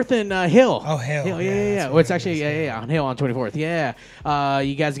 24th and Hill. Oh, Hill. Yeah. That's Well, what it's it actually, is. on Hill on 24th. Yeah.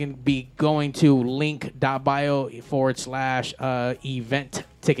 You guys can be going to link.bio/event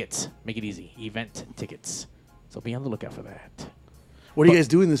tickets. Make it easy. Event tickets. So be on the lookout for that. What are you guys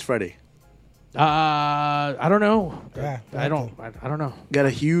doing this Friday? I don't know. Yeah, I don't know. Got a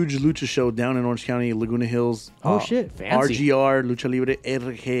huge lucha show down in Orange County, Laguna Hills. Oh, shit. Fancy. RGR, Lucha Libre,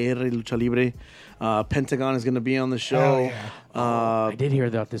 RGR, Lucha Libre. Pentagon is going to be on the show. I did hear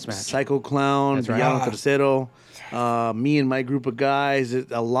about this match. Psycho Clown, That's right. Villano Tercero. Me and my group of guys,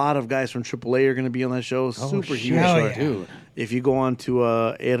 a lot of guys from AAA are going to be on that show. Super huge Hell show. yeah. Dude. If you go on to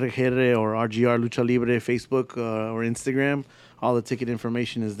RGR or RGR Lucha Libre Facebook or Instagram, all the ticket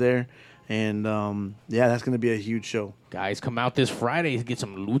information is there. And, that's going to be a huge show. Guys, come out this Friday to get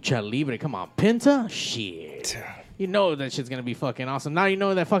some Lucha Libre. Come on, Penta? Shit. You know that shit's going to be fucking awesome. Now you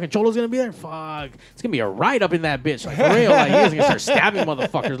know that fucking Cholo's going to be there? Fuck. It's going to be a ride up in that bitch. Like, for real. Like, he's going to start stabbing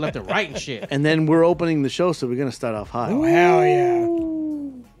motherfuckers left and right and shit. And then we're opening the show, so we're going to start off hot. Oh, hell yeah.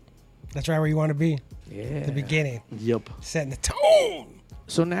 That's right where you want to be. Yeah. At the beginning. Yep. Setting the tone.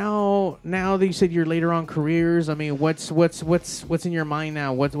 So now that you said you're later on careers, I mean, what's in your mind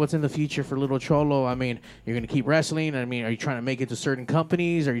now? What's in the future for Little Cholo? I mean, you're gonna keep wrestling. I mean, are you trying to make it to certain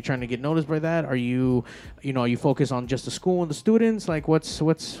companies? Are you trying to get noticed by that? Are you focused on just the school and the students? Like, what's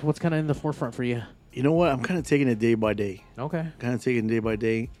kind of in the forefront for you? You know what? I'm kind of taking it day by day. Okay. Kind of taking it day by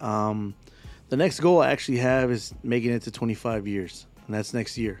day. The next goal I actually have is making it to 25 years, and that's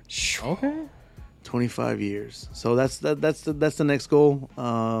next year. Okay. 25 years. So that's the next goal.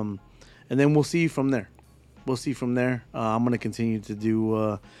 And then we'll see from there. I'm going to continue to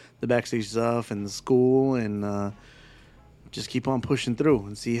do the backstage stuff and the school and just keep on pushing through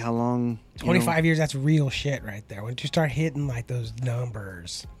and see how long. 25 years, that's real shit right there. Once you start hitting like those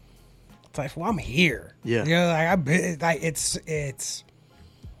numbers, it's like, well, I'm here. Yeah. You know, it's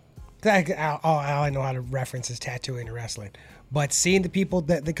like all I know how to reference is tattooing and wrestling. But seeing the people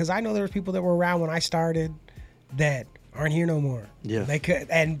because I know there were people that were around when I started that aren't here no more. Yeah. They could,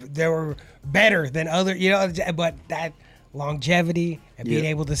 and they were better than other, but that longevity and being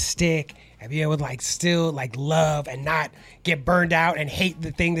able to stick and being able to like still like love and not get burned out and hate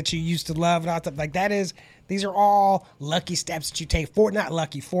the thing that you used to love and all that stuff like that these are all lucky steps that you take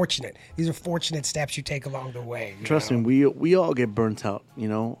fortunate. These are fortunate steps you take along the way. Trust me, we all get burnt out,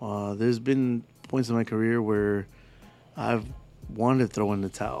 There's been points in my career where I've wanted to throw in the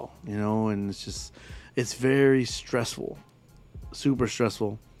towel, and it's very stressful, super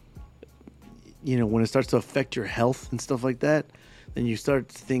stressful. When it starts to affect your health and stuff like that, then you start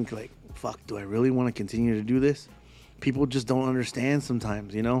to think like, fuck, do I really want to continue to do this? People just don't understand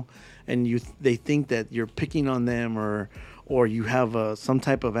sometimes, and they think that you're picking on them or you have some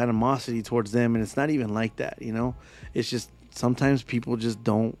type of animosity towards them, and it's not even like that, It's just sometimes people just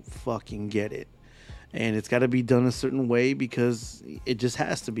don't fucking get it. And it's got to be done a certain way because it just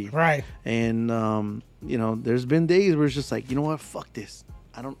has to be. Right. And, there's been days where it's just like, you know what? Fuck this.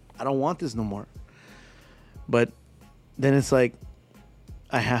 I don't want this no more. But then it's like,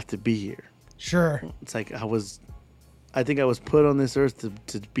 I have to be here. Sure. It's like I think I was put on this earth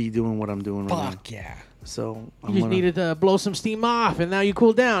to be doing what I'm doing right now. Fuck yeah. So You just needed to blow some steam off, and now you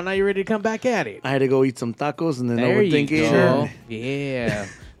cool down. Now you're ready to come back at it. I had to go eat some tacos and then There you overthink it. go. and- Yeah.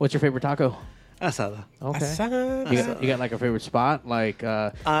 What's your favorite taco? Asada. Okay. Asada. You got like a favorite spot? Like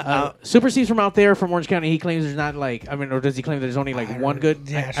Super Steve's from out there from Orange County. He claims there's not like, or does he claim there's only like one good?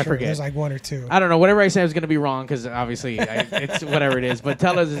 Yeah, I sure. forget. There's like one or two. I don't know. Whatever I say is going to be wrong because obviously it's whatever it is. But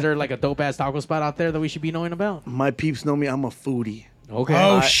tell us, is there like a dope ass taco spot out there that we should be knowing about? My peeps know me. I'm a foodie. Okay.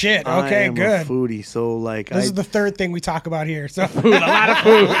 Oh, shit. Okay, I am good. a foodie. So like, This is the third thing we talk about here. So Food, a lot of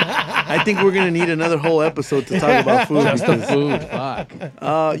food. I think we're gonna need another whole episode to talk about food. Just the because, food.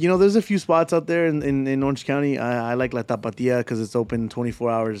 Fuck. there's a few spots out there in Orange County. I like La Tapatia because it's open 24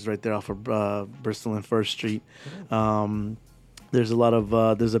 hours right there off of Bristol and First Street. There's a lot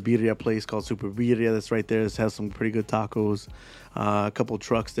of there's a birria place called Super Birria that's right there. It has some pretty good tacos. A couple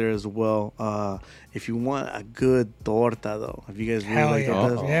trucks there as well. If you want a good torta though, if you guys really Hell like yeah.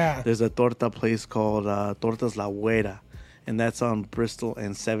 tortas, Yeah. there's a torta place called Tortas La Güera, and that's on Bristol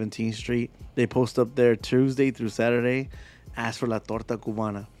and 17th Street. They post up there Tuesday through Saturday. Ask for La Torta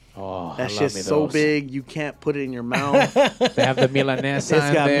Cubana. Oh, That shit's so big you can't put it in your mouth. They have the milanesa.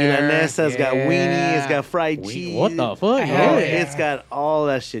 It's got milanesa, it's got weenie, it's got fried Weenie. cheese. What the fuck? Hell Oh, yeah. it's got all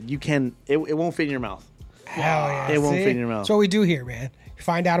that shit. You can it won't fit in your mouth. Hell yeah. It won't See? fit in your mouth. That's what we do here, man. You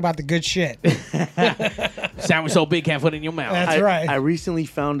find out about the good shit. Sandwich so big can't fit in your mouth. That's right. I recently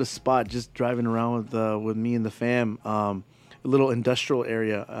found a spot just driving around with me and the fam, a little industrial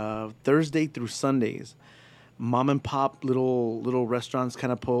area, Thursday through Sundays. Mom and pop little restaurants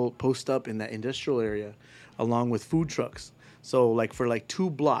kind of post up in that industrial area, along with food trucks. So like for like 2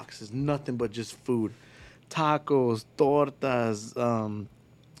 blocks, it's nothing but just food, tacos, tortas.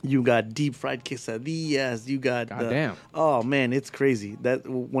 You got deep fried quesadillas. You got Goddamn. Oh man, it's crazy. That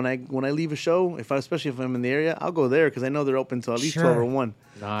when I leave a show, especially if I'm in the area, I'll go there because I know they're open till at least Sure. 12 or 1.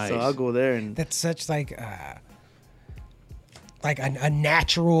 Nice. So I'll go there and That's such like a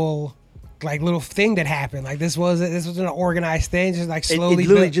natural like little thing that happened. Like this wasn't an organized thing. Just like it slowly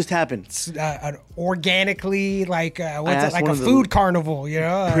literally built- just happened. organically like what's asked it like one a of the- food carnival, you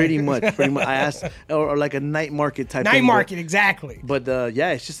know? Pretty much. I asked, or like a night market type Night thing. market, exactly. But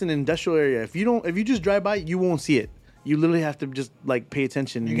yeah, it's just an industrial area. If you just drive by, you won't see it. You literally have to just like pay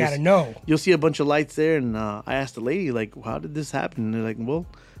attention. You You'll gotta s- know. You'll see a bunch of lights there, and I asked the lady like, "How did this happen?" And they're like, "Well,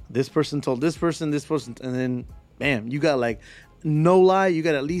 this person told this person, and then bam, you got like." No lie, you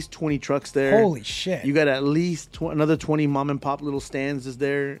got at least 20 trucks there. Holy shit. You got at least another 20 mom and pop little stands is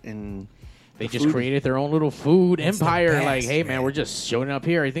there, and They the just food- created their own little food It's the empire. best, Like, hey man, man. we're just showing up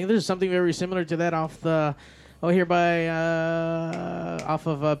here. I think there's something very similar to that off of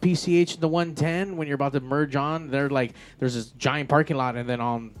PCH the 110 when you're about to merge on. They're like there's this giant parking lot, and then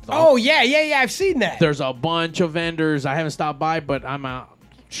on the, Oh yeah, I've seen that. there's a bunch of vendors. I haven't stopped by, but I'm out.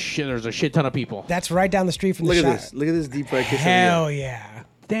 Shit, there's a shit ton of people. That's right down the street from Look the at shop. this deep fried quesadilla. Hell yeah.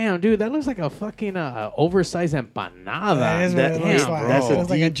 Damn, dude, that looks like a fucking oversized empanada. That is what it That- looks damn, like. bro. That's a It looks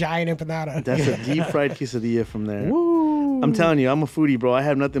like a deep- giant empanada. That's a deep fried quesadilla from there. Woo. I'm telling you, I'm a foodie, bro. I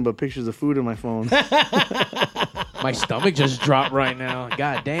have nothing but pictures of food in my phone. My stomach just dropped right now.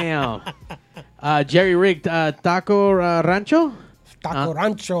 God damn. Jerry rigged Taco Rancho Taco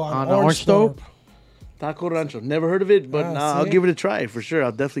Rancho on, on Orange Orange Thorpe. Taco Rancho. Never heard of it, but Ah, I'll see? give it a try for sure.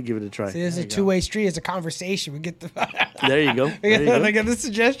 I'll definitely give it a try. See, this is a two-way street. It's a conversation. We get the There you go. There you go. like the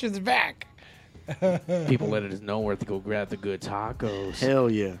suggestions back. People let us know where to go grab the good tacos. Hell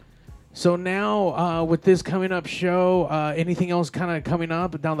yeah. So now, with this coming up show, anything else kind of coming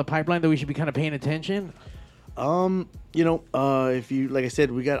up down the pipeline that we should be kind of paying attention? If you like I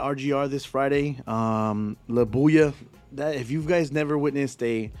said, we got RGR this Friday. La Booyah. That if you guys never witnessed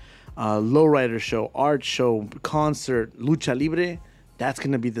a lowrider show, art show, concert, lucha libre, that's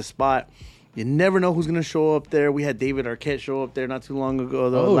gonna be the spot. You never know who's gonna show up there. We had David Arquette show up there not too long ago,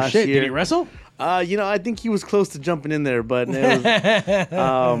 though. Oh, last shit. year. Did he wrestle? I think he was close to jumping in there, but it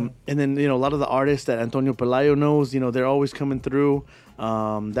was, and then a lot of the artists that Antonio Pelayo knows, they're always coming through.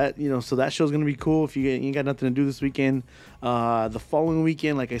 So that show's gonna be cool if you ain't got nothing to do this weekend. The following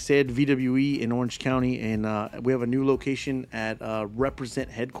weekend, like I said, VWE in Orange County, and we have a new location at Represent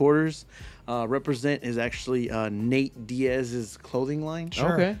headquarters. Represent is actually Nate Diaz's clothing line.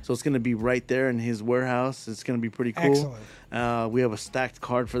 Sure. Okay. So it's going to be right there in his warehouse. It's going to be pretty cool. Excellent. We have a stacked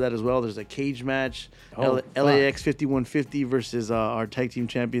card for that as well. There's a cage match. Oh, fuck. LAX 5150 versus our tag team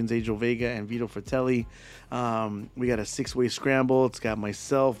champions, Angel Vega and Vito Fratelli. We got a 6-way scramble. It's got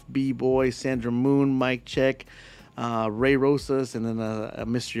myself, B-Boy, Sandra Moon, Mike Check, Ray Rosas, and then a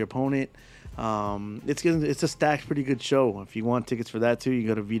mystery opponent. It's a stacked, pretty good show. If you want tickets for that too, you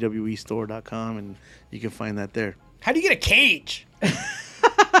go to VWEstore.com and you can find that there. How do you get a cage?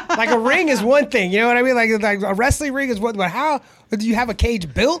 Like a ring is one thing, you know what I mean? Like a wrestling ring is one. But how do you have a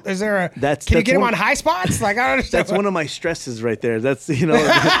cage built? Is there a? Can you That's get them one- on high spots? Like I don't understand. That's one of my stresses right there. That's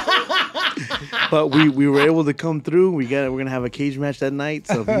But we were able to come through. We're gonna have a cage match that night.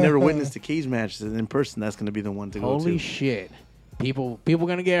 So if you never witnessed a cage match in person, that's gonna be the one to go Holy to. shit. People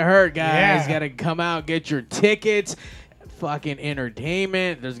gonna get hurt, guys. Yeah. Gotta come out, get your tickets. Fucking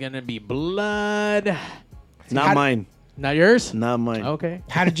entertainment. There's gonna be blood. Not mine. Not yours? Not mine. Okay.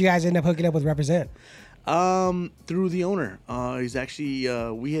 How did you guys end up hooking up with Represent? Through the owner. He's actually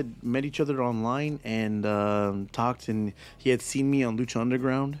we had met each other online and talked, and he had seen me on Lucha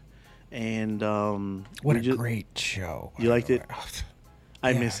Underground, and What we a just- great show! You liked it?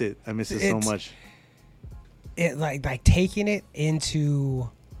 I Yeah. miss it. I miss it so It's- much. It like taking it into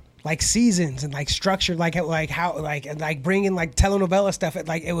like seasons and like structure, like how like bringing like telenovela stuff.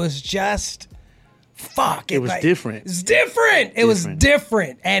 It was just fuck. It was different. It's different. It was Different.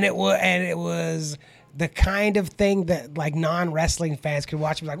 different, and it was the kind of thing that like non wrestling fans could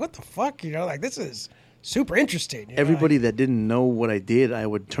watch and be like, what the fuck, like this is super interesting. You know, everybody that didn't know what I did, I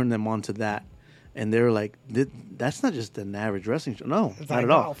would turn them on to that. And they were like, that's not just an average wrestling show. No, It's not like,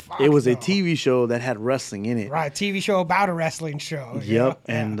 at all. oh, fuck It was a no. TV show that had wrestling in it. right, TV show about a wrestling show. you know? Yep.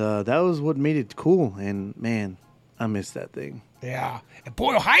 And that was what made it cool. And, man, I missed that thing. Yeah. And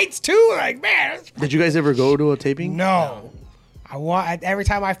Boyle Heights, too. Like, man. Did you guys ever go to a taping? No. Every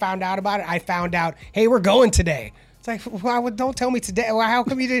time I found out about it, I found out, hey, we're going today. It's like, well, don't tell me today. Well, how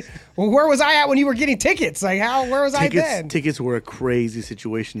come you did? Well, where was I at when you were getting tickets? Like, where was I then? Tickets were a crazy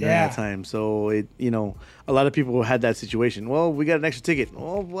situation during Yeah. that time. So, a lot of people had that situation. Well, we got an extra ticket.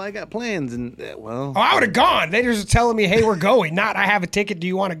 Well, I got plans. And, well. Oh, I would have gone. They just telling me, hey, we're going. Not, I have a ticket. Do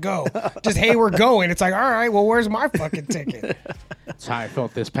you want to go? Just, hey, we're going. It's like, all right, well, where's my fucking ticket? That's how I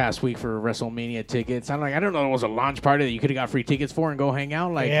felt this past week for WrestleMania tickets. I don't know, it was a launch party that you could have got free tickets for and go hang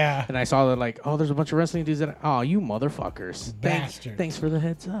out. Like, Yeah. And I saw that, like, oh, there's a bunch of wrestling dudes that, oh, you motherfuckers. Bastard. Thanks for the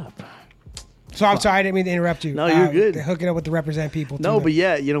heads up. So I'm sorry, I didn't mean to interrupt you. No, you're good. Hooking up with the represent people. No, too. but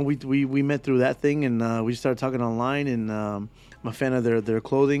yeah, we met through that thing, and we started talking online, and I'm a fan of their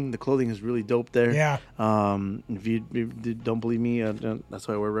clothing. The clothing is really dope there. Yeah. If you don't believe me, that's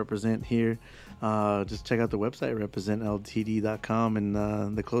why we're Represent here. Just check out the website, representltd.com,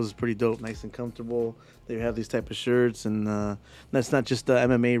 and the clothes is pretty dope, nice and comfortable. They have these type of shirts, and that's not just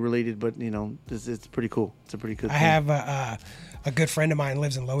MMA related, but it's pretty cool. It's a pretty good I thing. have a good friend of mine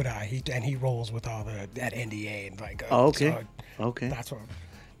lives in Lodi, and he rolls with all that NDA and like. Oh, okay. So Okay. that's what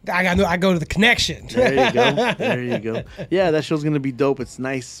I go to the connection. There you go. There you go. Yeah, that show's gonna be dope. It's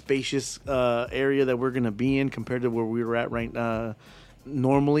nice, spacious area that we're gonna be in compared to where we were at right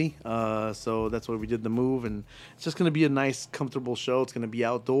normally. So that's why we did the move, and it's just gonna be a nice, comfortable show. It's gonna be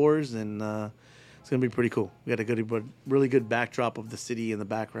outdoors, and it's gonna be pretty cool. We got a good, really good backdrop of the city in the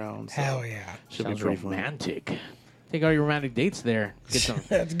background. So Hell yeah. should Sounds be pretty fun. romantic. Take all your romantic dates there. Get some.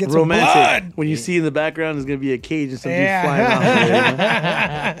 Let's get some Romantic. blood. When you see in the background, there's gonna be a cage and some dude Yeah. flying out.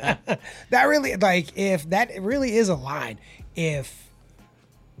 There, That really, like, if that really is a line, if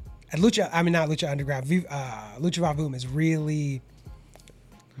not Lucha Underground, Lucha Vavoom is really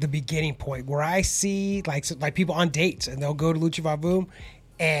the beginning point where I see like people on dates and they'll go to Lucha Vavoom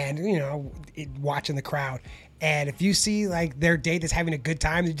and watching the crowd. And if you see like their date is having a good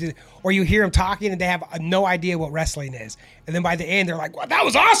time, or you hear them talking and they have no idea what wrestling is, and then by the end they're like, "Well, that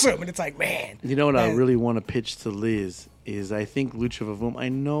was awesome!" And it's like, man, You know what I man, really want to pitch to Liz is I think Lucha Vavoom, I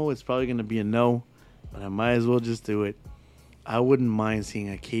know it's probably going to be a no, but I might as well just do it. I wouldn't mind seeing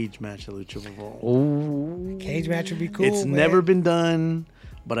a cage match at Lucha Vavoom. cage match would be cool. It's man. never been done,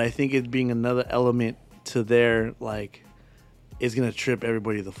 but I think it being another element to their, is going to trip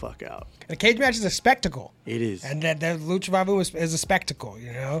everybody the fuck out. A cage match is a spectacle. It is. And that Lucha Vavoom is a spectacle,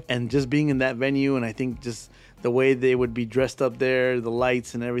 And just being in that venue, and I think just the way they would be dressed up there, the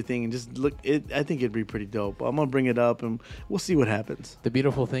lights and everything, and just look, I think it'd be pretty dope. I'm gonna bring it up, and we'll see what happens. The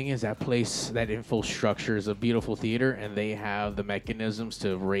beautiful thing is that place, that infrastructure is a beautiful theater, and they have the mechanisms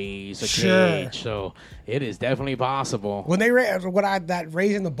to raise a Sure. cage. So it is definitely possible. When they that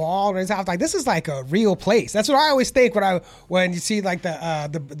raising the ball, I was like, this is like a real place. That's what I always think when you see like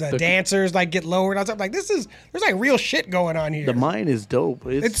the dancers like get lowered. I was like, there's like real shit going on here. The mine is dope.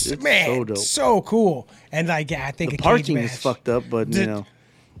 It's so dope. so cool. And like, yeah, I think The a cage parking match, is fucked up, but Since,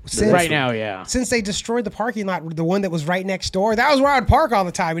 Right now, yeah. Since they destroyed the parking lot, the one that was right next door, that was where I would park all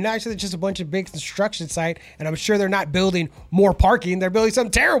the time. And now it's just a bunch of big construction site, and I'm sure they're not building more parking. They're building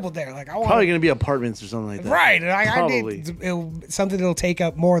something terrible there. Like I want probably gonna be apartments or something like that. right. And I Probably. need something that'll take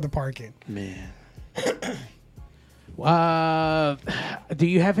up more of the parking. Man. Do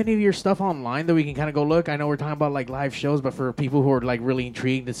you have any of your stuff online that we can kind of go look? I know we're talking about like live shows, but for people who are like really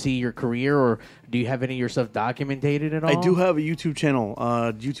intrigued to see your career, or do you have any of your stuff documented at all? I do have a YouTube channel,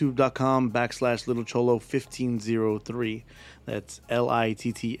 youtube.com/LittleCholo1503. That's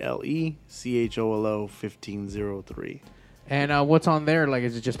LittleCholo 1503. And what's on there? Like,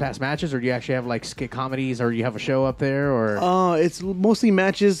 is it just past matches, or do you actually have like skit comedies, or do you have a show up there, or? It's mostly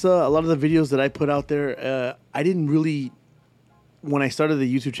matches. A lot of the videos that I put out there, I didn't really. When I started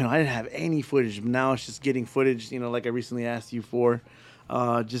the YouTube channel, I didn't have any footage. Now it's just getting footage. Like I recently asked you for,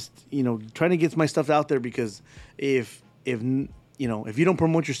 just trying to get my stuff out there, because if you don't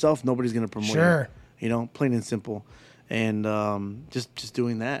promote yourself, nobody's gonna promote Sure. you. Plain and simple. And just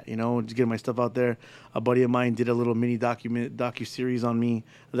doing that, just getting my stuff out there. A buddy of mine did a little mini docu-series on me.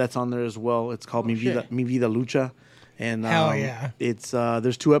 That's on there as well. It's called Mi Vida Lucha. And Hell yeah. It's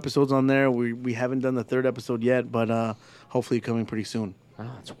there's 2 episodes on there. We haven't done the 3rd episode yet, but hopefully coming pretty soon. Oh,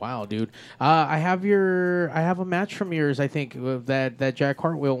 that's wild, dude. I have a match from yours. I think that Jack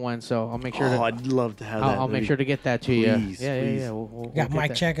Cartwheel one. So I'll make sure. I'd love to have that. I'll make sure to get that to Please, you. Yeah, please. yeah. We'll Got get Mike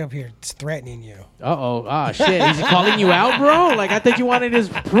that. Check up here. It's threatening you. Uh-oh. Ah, shit. He's calling you out, bro? Like, I thought you wanted his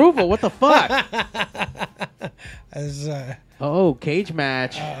approval. What the fuck? As Cage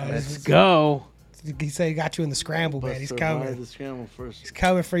match. Let's go. he said, he got you in the scramble, man. He's coming. The scramble first. He's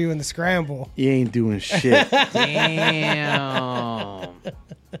coming for you in the scramble. You ain't doing shit. Damn.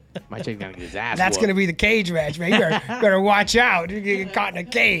 My chick's gonna get his ass That's whooped. gonna be the cage match, man. You better watch out. You're gonna get caught in a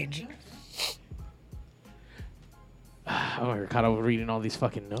cage. Oh, we're caught up reading all these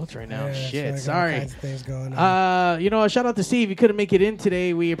fucking notes right now. Yeah, Shit, so I got all sorry. kinds of things going on. Shout out to Steve. He couldn't make it in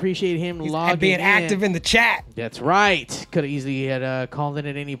today. We appreciate him logging And being in. active in the chat. That's right. Could have easily had called in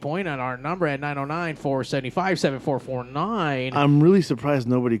at any point on our number at 909-475-7449. I'm really surprised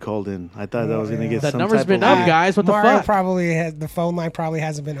nobody called in. I thought that was gonna get The some number's type been of up, guys. What the Mario fuck? probably has the phone line probably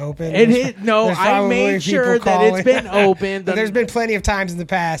hasn't been open. No, There's I probably made people sure that calling. it's been open. But there's been plenty of times in the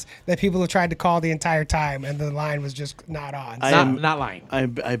past that people have tried to call the entire time and the line was just not on. not lying. I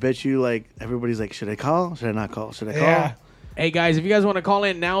bet you like everybody's like, should I call? Should I not call? Should I call? Yeah. Hey guys, if you guys want to call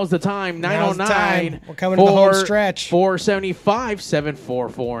in, now's the time. Now's the 909. time. We're coming to the home stretch.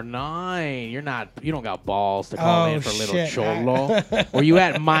 475-7449. You don't got balls to call Oh, in for little shit. cholo. Where you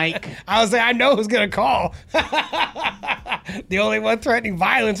at, Mike? I was like, I know who's gonna call. The only one threatening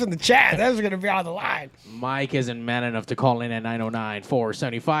violence in the chat. That's gonna be on the line. Mike isn't man enough to call in at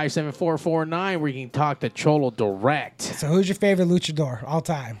 909-475-7449 where you can talk to Cholo direct. So who's your favorite luchador all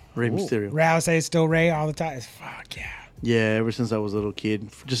time? Rey Mysterio. Ray, I would say it's still Ray all the time. Fuck yeah. Yeah, ever since I was a little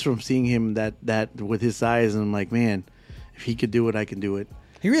kid, just from seeing him that with his size, and I'm like, man, if he could do it, I can do it.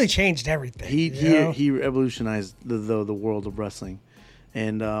 He really changed everything. He revolutionized the world of wrestling,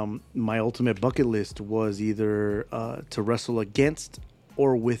 and my ultimate bucket list was either to wrestle against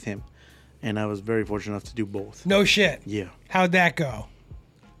or with him, and I was very fortunate enough to do both. No shit. Yeah, How'd that go?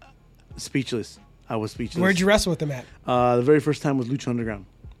 speechless. I was speechless. Where'd you wrestle with him at? The very first time was Lucha Underground.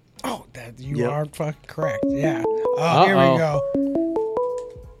 Oh, that you Yep. are fucking correct. Yeah. Oh, here we go.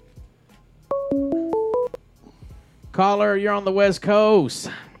 Caller, you're on the West Coast.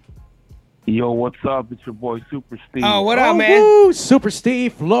 Yo, what's up? It's your boy Super Steve. Oh, what up, man? Woo! Super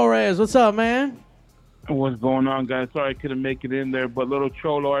Steve Flores. What's up, man? What's going on, guys? Sorry I couldn't make it in there, but little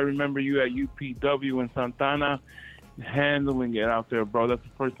Cholo, I remember you at UPW in Santana handling it out there, bro. That's the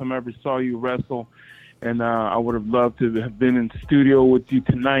first time I ever saw you wrestle, and I would have loved to have been in the studio with you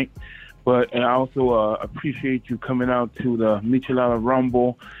tonight. But I also appreciate you coming out to the Michelada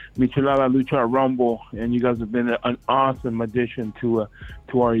Lucha Rumble, and you guys have been an awesome addition to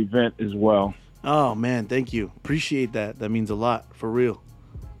our event as well. Oh man, thank you. Appreciate that. That means a lot, for real.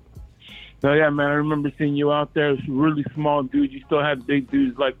 So yeah, man, I remember seeing you out there. It was a really small dude. You still had big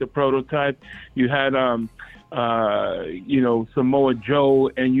dudes like the Prototype. You had Samoa Joe,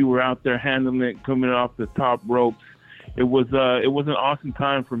 and you were out there handling it, coming off the top ropes. It was an awesome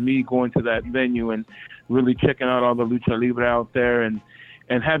time for me going to that venue and really checking out all the Lucha Libre out there, and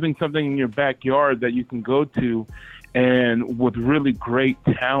having something in your backyard that you can go to, and with really great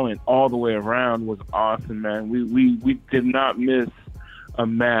talent all the way around was awesome, man. We did not miss a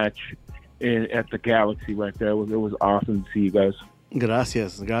match at the Galaxy right there. It was awesome to see you guys.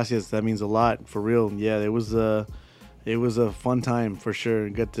 Gracias. That means a lot, for real. Yeah, it was a fun time for sure.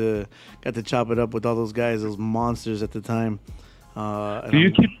 Got to chop it up with all those guys, those monsters at the time.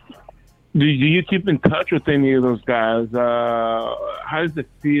 Do you keep in touch with any of those guys? How does it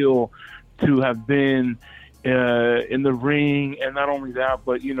feel to have been in the ring, and not only that,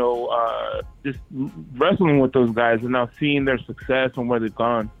 but just wrestling with those guys and now seeing their success and where they've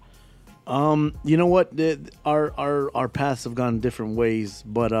gone? You know what? Our paths have gone different ways,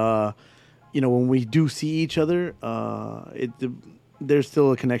 but when we do see each other, there's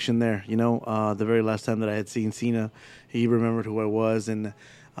still a connection there. The very last time that I had seen Cena, he remembered who I was, and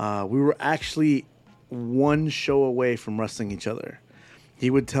we were actually one show away from wrestling each other. He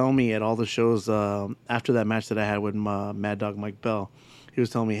would tell me at all the shows after that match that I had with Mad Dog Mike Bell, he was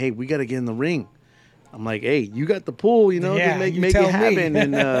telling me, "Hey, we got to get in the ring." I'm like, "Hey, you got the pull, Yeah, just make you it tell me." happen."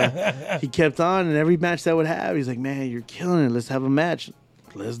 And he kept on, and every match that I would have, he's like, "Man, you're killing it. Let's have a match.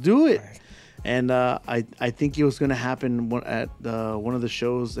 Let's do it." Right. And I think it was going to happen at one of the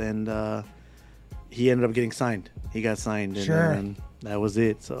shows, and he ended up getting signed. He got signed, Sure. and that was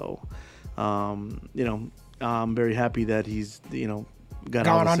it. So, I'm very happy that he's got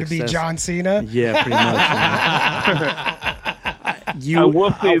all Gone the on to be success. John Cena. Yeah, pretty much. I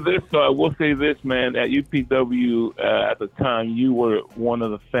will say this, though. I will say this, man. At UPW at the time, you were one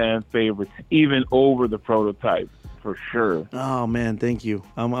of the fan favorites, even over the Prototype. for sure. Oh man, thank you.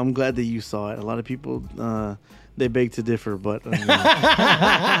 I'm glad that you saw it. A lot of people they beg to differ, but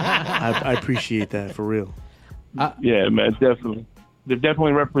I appreciate that for real. Yeah, man, definitely. They're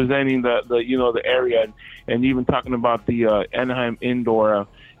definitely representing the area, and even talking about the Anaheim indoor.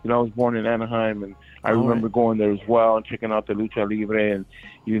 I was born in Anaheim, and I remember going there as well and checking out the Lucha Libre and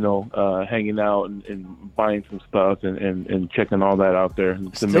hanging out and buying some stuff and checking all that out there.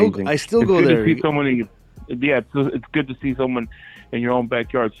 It's amazing. I still it's go good there. To see someone, it's good to see someone in your own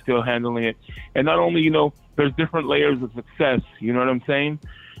backyard still handling it. And not only there's different layers of success. You know what I'm saying?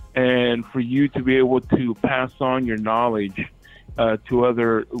 And for you to be able to pass on your knowledge to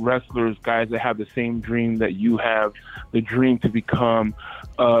other wrestlers, guys that have the same dream that you have, the dream to become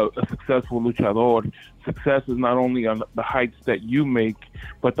a successful luchador. Success is not only on the heights that you make,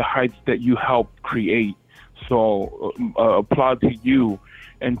 but the heights that you help create. So applaud to you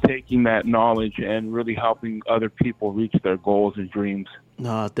and taking that knowledge and really helping other people reach their goals and dreams.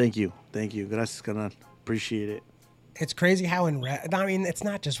 No, thank you. Gracias, canal. Appreciate it. It's crazy how it's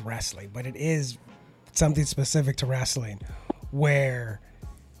not just wrestling, but it is something specific to wrestling where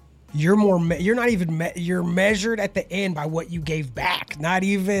you're measured at the end by what you gave back, not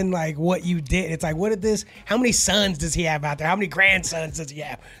even like what you did. It's like, how many sons does he have out there? How many grandsons does he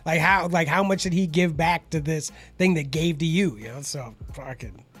have? How much did he give back to this thing that gave to you? So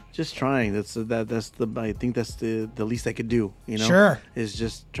fucking just trying. I think that's the least I could do. Sure. Is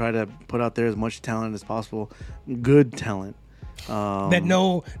just try to put out there as much talent as possible, good talent. That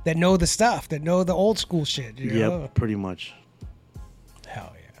know the stuff, that know the old school shit. Yep, pretty much.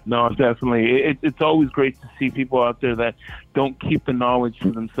 Hell yeah. No, definitely. It's always great to see people out there that don't keep the knowledge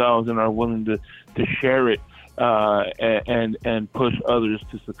to themselves and are willing to share it and push others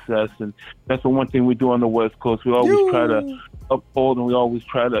to success. And that's the one thing we do on the West Coast. We always try to uphold and we always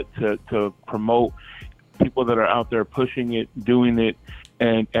try to promote people that are out there pushing it, doing it,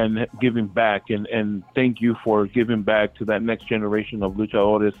 and giving back. And thank you for giving back to that next generation of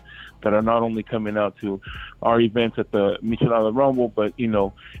luchadores that are not only coming out to our events at the Michelada Rumble, but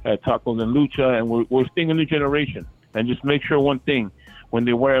at Tacos and Lucha, and we're seeing a new generation. And just make sure one thing: when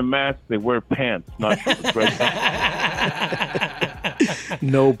they wear a mask, they wear pants, not shorts. Right?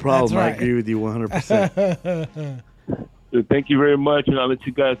 No problem. Right. I agree with you 100%. So thank you very much, and I'll let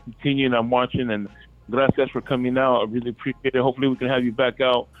you guys continue. And I'm watching, and gracias for coming out. I really appreciate it. Hopefully, we can have you back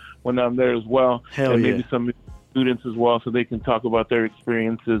out when I'm there as well. Hell and yeah. maybe some students as well, so they can talk about their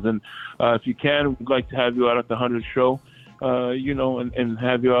experiences. And if you can, we'd like to have you out at the 100 show, and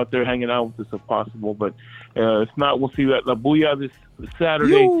have you out there hanging out with us if possible. But if not, we'll see you at La Bulla this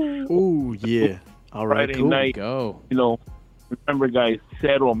Saturday. Oh yeah. All right. Friday Cool. night. Go. Remember, guys,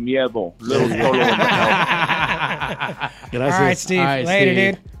 cero miedo. Little Cholo in the house. All right, Steve. All right, Later,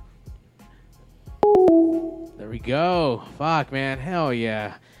 Steve. dude. There we go. Fuck, man. Hell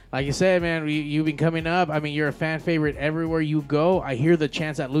yeah. Like you said, man, you've been coming up. I mean, you're a fan favorite everywhere you go. I hear the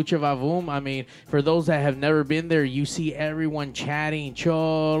chants at Lucha Vavoom. I mean, for those that have never been there, you see everyone chatting,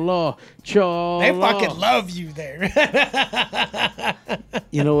 Cholo, Cholo. They fucking love you there.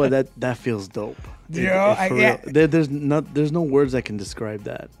 You know what? That feels dope. Yeah, There's no words that can describe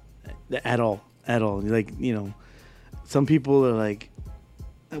that at all. Like, some people are like,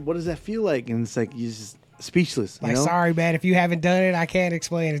 what does that feel like? And it's like, you just speechless. Like, sorry, man, if you haven't done it, I can't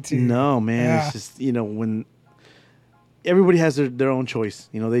explain it to you. No, man. Yeah. It's just, when everybody has their own choice,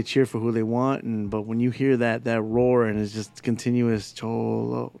 they cheer for who they want. But when you hear that roar and it's just continuous,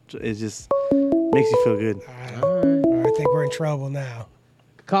 Cholo, it just makes you feel good. All right, I think we're in trouble now.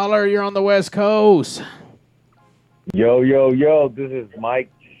 Caller, you're on the West Coast. Yo, this is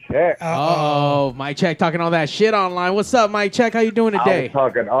Mike Check. Oh, Mike Check talking all that shit online. What's up, Mike Check? How you doing I today? was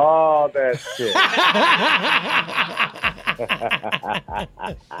talking all that shit.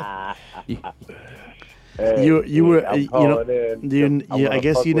 Hey, You were I'm calling in. I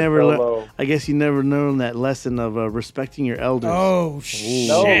guess you never learned that lesson of respecting your elders. Oh, shit.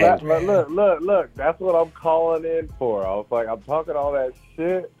 No, man. look. That's what I'm calling in for. I was like, I'm talking all that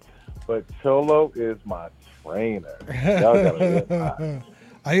shit, but Cholo is my trainer. Y'all gotta realize.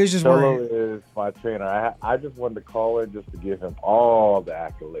 I was just Cholo worried. is my trainer. I just wanted to call in just to give him all the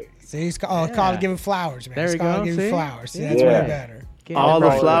accolades. See, he's calling giving flowers, man. There he's you calling go, giving see? flowers. See, Yeah. that's way better. All the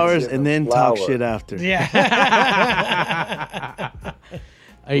Right. flowers Give and them then talk flowers. shit after. Yeah.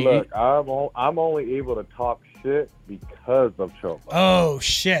 Look, I'm only able to talk shit because of Cholo. Oh,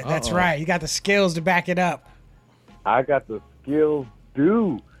 shit. That's right. You got the skills to back it up. I got the skills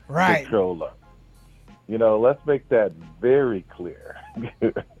due Right. to Cholo. Let's make that very clear.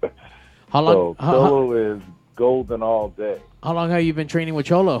 How long? So Cholo is golden all day. How long have you been training with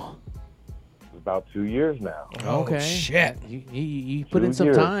Cholo? about 2 years now. Oh, Okay. shit. You put in 2 some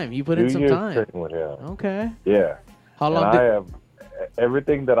years. time. You put in 2 some years time. training with him. Okay. Yeah. How And long I did have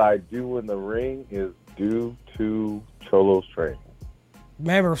everything that I do in the ring is due to Cholo's training.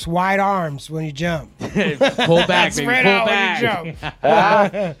 Remember, it's wide arms when you jump. pull back, baby? Spread Pull out back. when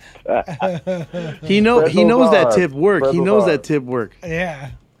you jump. He Spread knows those that arms. tip work. Spread He those knows that arms. tip work. Yeah.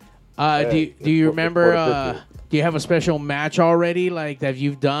 Do you remember? What a picture. Do you have a special match already, like that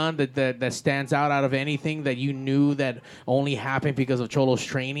you've done that stands out of anything that you knew that only happened because of Cholo's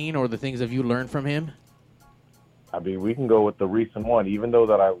training or the things that you learned from him? I mean, we can go with the recent one. Even though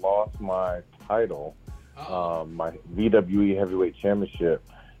that I lost my title, my VWE Heavyweight Championship,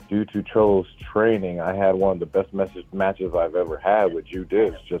 due to Cholo's training, I had one of the best matches I've ever had with Ju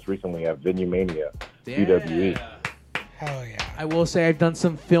Diz just recently at Venue Mania, VWE. Hell yeah. I will say I've done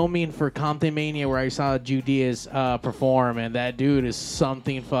some filming for Compton Mania where I saw Ju Diaz perform, and that dude is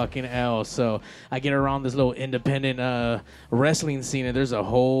something fucking else. So I get around this little independent wrestling scene, and there's a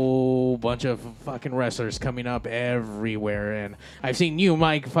whole bunch of fucking wrestlers coming up everywhere. And I've seen you,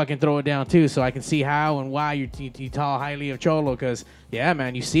 Mike, fucking throw it down too, so I can see how and why you talk highly of Cholo. Because yeah,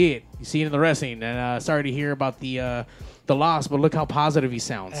 man, you see it in the wrestling. And sorry to hear about the loss, but look how positive he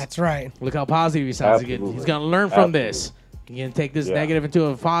sounds. That's right. Look how positive he sounds. Absolutely. He's gonna learn from this. He's gonna take this Yeah. negative into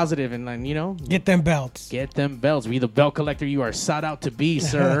a positive, and then Get them belts. get them belts. Be the belt collector you are sought out to be,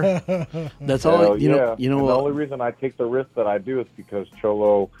 sir. That's Hell all. You know. and the only reason I take the risk that I do is because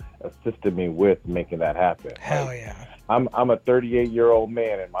Cholo assisted me with making that happen. Hell Like, yeah. I'm a 38-year-old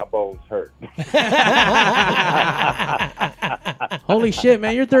man and my bones hurt. Holy shit,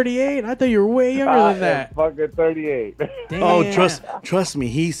 man! You're 38. I thought you were way younger I than that. am fucking 38. Damn. Oh, trust me.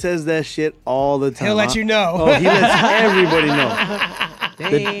 He says that shit all the time. He'll let you know. Oh, he lets everybody know.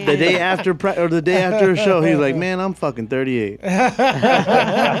 Damn. The day after or the day after a show, he's like, "Man, I'm fucking 38."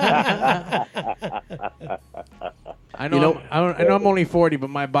 I know. You know- I know. I'm only 40, but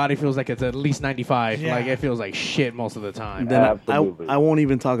my body feels like it's at least 95. Yeah. Like it feels like shit most of the time. Then Absolutely. I won't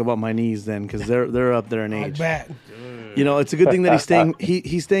even talk about my knees then because they're up there in I age. bet. You know, it's a good thing that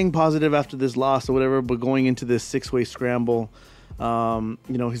he's staying positive after this loss or whatever. But going into this 6-way scramble, you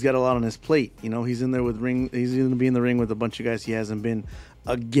know, he's got a lot on his plate. You know, he's in there with He's going to be in the ring with a bunch of guys he hasn't been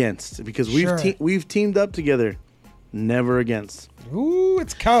against because Sure. we've teamed up together, never against. Ooh,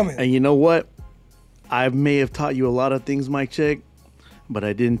 it's coming. And you know what? I may have taught you a lot of things, Mike Check, but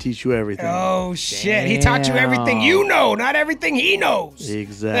I didn't teach you everything. Oh, shit. He taught you everything you know, not everything he knows.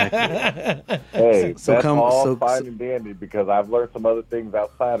 Exactly. Hey, So that's come- all so- fine and dandy because I've learned some other things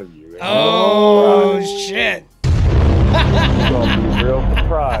outside of you. Oh, shit. You're going to be real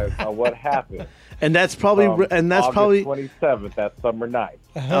surprised on what happened. And that's probably August 27th, that summer night.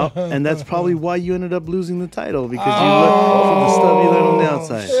 and that's probably why you ended up losing the title because you learned from the stuff you learned on the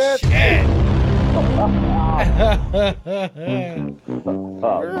outside.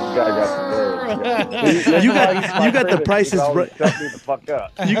 Oh, this guy got the nerve. You got the prices right. Shut me the fuck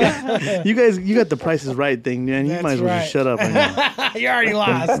up. You got the prices right thing, man. You That's might as well right. just shut up right now. You already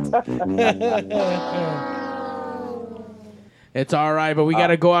lost. It's all right, but we got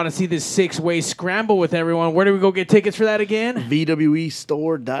to go out and see this 6-way scramble with everyone. Where do we go get tickets for that again?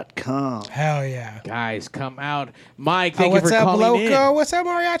 VWEstore.com. Hell yeah. Guys, come out. Mike, thank you What's for up, calling Loco? in. What's up,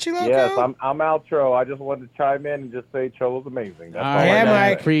 Mariachi Loco? Yes, I'm outro. I just wanted to chime in and just say Cholo's amazing. That's All all right, I Yeah, got.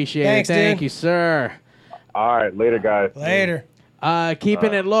 Mike. Appreciate Thanks, it. Thank dude. you, sir. All right, later, guys. Later.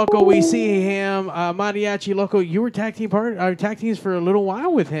 Keeping it local, we see him. Mariachi Loco, you were tag teams for a little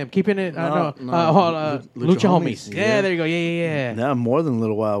while with him. Keeping it, No, Lucha Lucha Homies. Homies, Yeah, yeah. there you go. Yeah. Yeah, more than a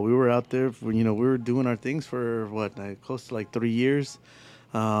little while. We were out there for, we were doing our things for close to 3 years.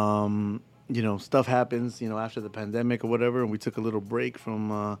 Stuff happens, after the pandemic or whatever, and we took a little break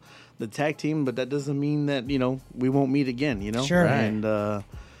from the tag team, but that doesn't mean that, we won't meet again, Sure. Right.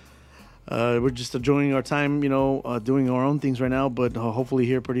 And we're just enjoying our time, doing our own things right now, but hopefully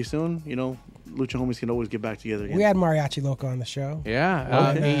here pretty soon, Lucha Homies can always get back together again. We had Mariachi Loco on the show.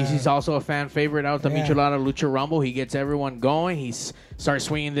 Yeah, he's also a fan favorite out the Yeah. Michelada Lucha Rumble. He gets everyone going. He starts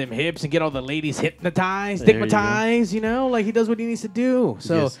swinging them hips and get all the ladies hypnotized, There you go. stigmatized. Like he does what he needs to do.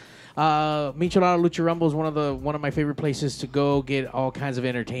 So, Yes. Michelada Lucha Rumble is one of my favorite places to go get all kinds of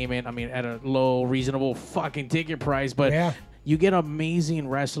entertainment. I mean, at a low, reasonable fucking ticket price, but Yeah. you get amazing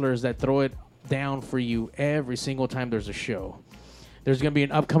wrestlers that throw it down for you every single time there's a show. There's going to be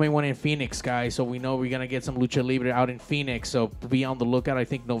an upcoming one in Phoenix, guys, so we know we're going to get some Lucha Libre out in Phoenix, so be on the lookout. I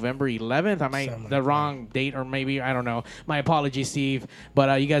think November 11th. I might Something the like wrong date, or maybe, I don't know. My apologies, Steve,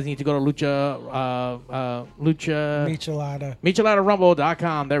 but you guys need to go to Michelada.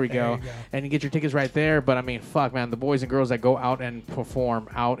 MicheladarRumble.com. There we go. you go. And you get your tickets right there. But, I mean, fuck, man, the boys and girls that go out and perform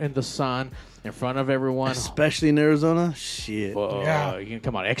out in the sun in front of everyone. Especially in Arizona. Shit. Yeah. You can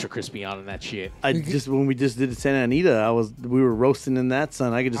come out extra crispy on that shit. When we just did Santa Anita, we were roasting in that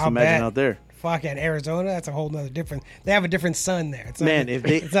sun. I could just I'll imagine bet. out there. Fucking Arizona, that's a whole nother different. They have a different sun there. It's not Man, the, if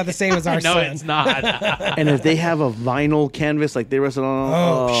they- it's not the same as our No, sun. it's not. And if they have a vinyl canvas like they wrestle on,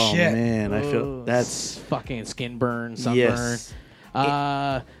 Oh, shit. man, I feel that's fucking skin burn, sunburn. yes.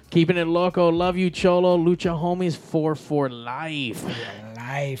 Keeping it loco. Love you, Cholo. Lucha Homies 4 life.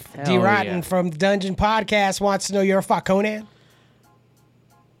 Life. Hell D Rotten yeah. from Dungeon Podcast wants to know you're a fuck Conan.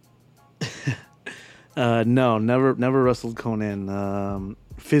 No, never wrestled Conan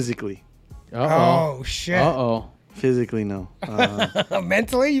physically. Uh-oh. Oh shit. Uh-oh. Physically, no.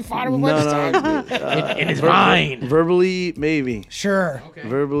 Mentally, you fought him a No, bunch of times. no. In his mind. Verbally, maybe. Sure.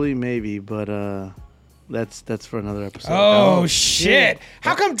 Verbally, maybe, but that's for another episode. Oh, shit.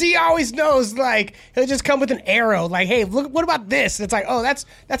 How come D always knows? Like he'll just come with an arrow. Like, hey, look, what about this? And it's like, oh,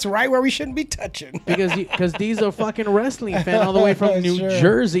 that's right where we shouldn't be touching. Because D's a fucking wrestling fan all the way from New Sure.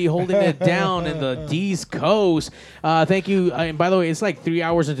 Jersey, holding it down in the D's coast. Thank you. And by the way, it's like 3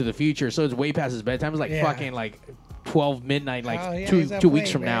 hours into the future, so it's way past his bedtime. It's like Yeah. fucking like 12 midnight, like Oh, yeah, two he's up weeks late,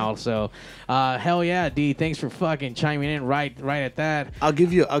 from man. now. So, hell yeah, D. Thanks for fucking chiming in right at that. I'll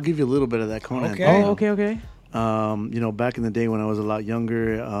give you a little bit of that Conan. Okay. thing. Oh, okay. Back in the day when I was a lot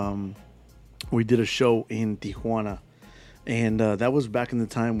younger, we did a show in Tijuana, and that was back in the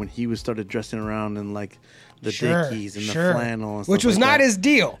time when he was started dressing around in like the dickies and the flannel, and which stuff was like not that. his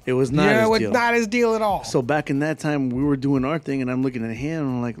deal. It was not his deal. Not his deal at all. So back in that time, we were doing our thing, and I'm looking at him,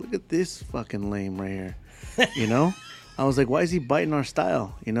 and I'm like, look at this fucking lame right here, you know. I was like, why is he biting our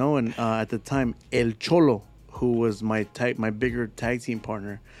style, you know? And at the time, El Cholo, who was my bigger tag team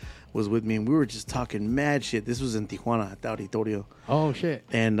partner, was with me, and we were just talking mad shit. This was in Tijuana at the Auditorio. Oh shit.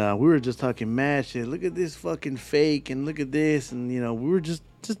 And we were just talking mad shit. Look at this fucking fake, and look at this, and you know, we were just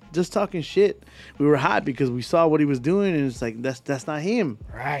talking shit. We were hot because we saw what he was doing, and it's like that's not him.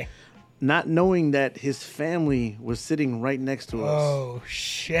 Right. Not knowing that his family was sitting right next to us. Oh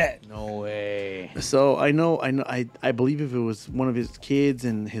shit. No way. So I believe if it was one of his kids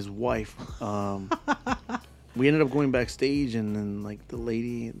and his wife, we ended up going backstage, and then like the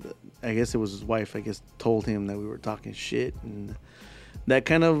lady, I guess it was his wife, I guess told him that we were talking shit, and that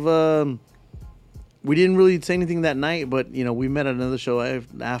kind of we didn't really say anything that night, but you know, we met at another show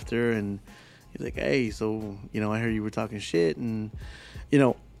after, and he's like, hey, so you know, I heard you were talking shit, and you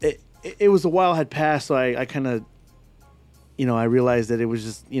know, it was a while had passed, so I kind of, you know, I realized that it was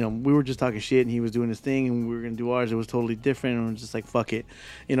just, you know, we were just talking shit, and he was doing his thing, and we were gonna do ours. It was totally different, and we were just like, fuck it,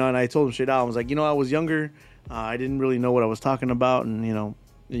 you know. And I told him straight out, I was like, you know, I was younger, I didn't really know what I was talking about, and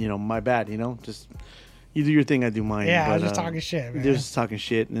you know, my bad, you know, just you do your thing, I do mine. Yeah, I but, was just talking shit, man. just talking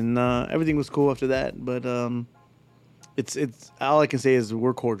shit, and everything was cool after that. But it's all I can say is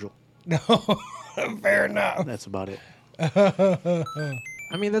we're cordial. No, fair enough. That's about it.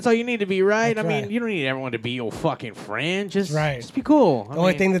 I mean, that's all you need to be, right? That's I mean, right. you don't need everyone to be your fucking friend. Just, Right. just be cool. The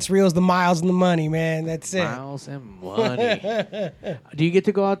only thing that's real is the miles and the money, man. That's it. miles and money. Do you get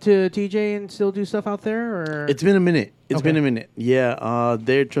to go out to TJ and still do stuff out there, or It's been a minute. It's Okay. been a minute. Yeah,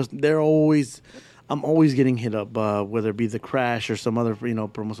 they're always. I'm always getting hit up, whether it be the Crash or some other, you know,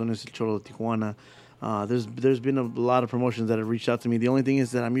 Promociones El Cholo de Tijuana. There's been a lot of promotions that have reached out to me. The only thing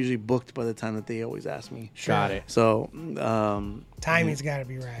is that I'm usually booked by the time that they always ask me. got it? So Timing's got to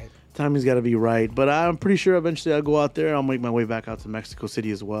be right. timing's got to be right. But I'm pretty sure eventually I'll go out there. I'll make my way back out to Mexico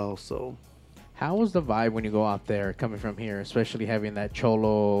City as well. So How was the vibe when you go out there, coming from here, especially having that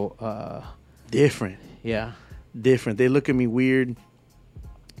Cholo? different. Yeah. They look at me weird.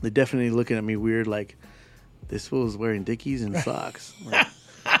 They're definitely looking at me weird, like this fool's wearing Dickies and socks. Like,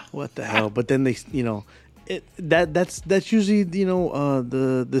 what the hell? But then they, you know, that's usually, you know,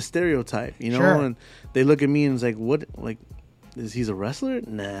 the stereotype, you know. Sure. And they look at me and it's like, what? Like, is he's a wrestler?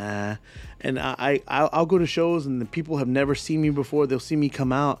 Nah. And I'll go to shows and the people have never seen me before. They'll see me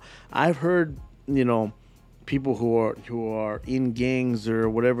come out. I've heard, you know, people who are in gangs or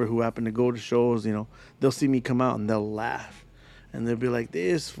whatever who happen to go to shows, you know, they'll see me come out and they'll laugh. And they'll be like,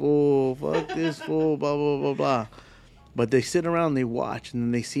 this fool, fuck this fool, blah, blah, blah, blah. But they sit around and they watch, and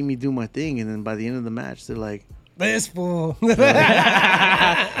then they see me do my thing, and then by the end of the match, they're like, This fool. you know,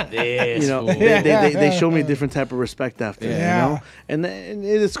 they show me a different type of respect after, Yeah. you know? And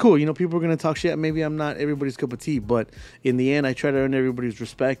it's cool. You know, people are going to talk shit. Maybe I'm not everybody's cup of tea, but in the end, I try to earn everybody's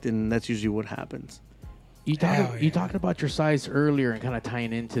respect, and that's usually what happens. You talked about your size earlier and kind of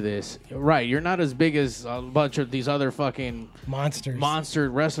tying into this. Right, you're not as big as a bunch of these other fucking Monsters. monster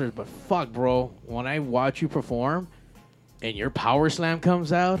wrestlers, but fuck, bro, when I watch you perform and your power slam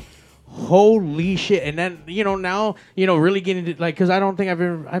comes out, Holy shit. And then, now, really getting to, like, because I don't think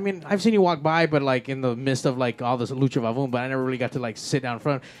I've seen you walk by, but, like, in the midst of, like, all this Lucha Vavoom, but I never really got to, like, sit down in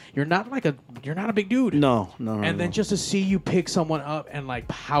front. You're not a big dude. No. And then just to see you pick someone up and, like,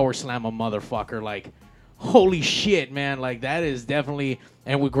 power slam a motherfucker, like, holy shit, man. Like, that is definitely,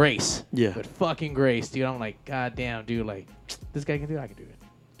 and with grace. Yeah. With fucking grace, dude. I'm like, God damn, dude, like, this guy can do it, I can do it.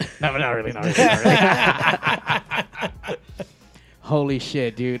 No, but not really. Holy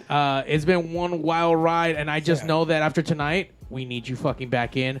shit, dude. It's been one wild ride, and I just know that after tonight, we need you fucking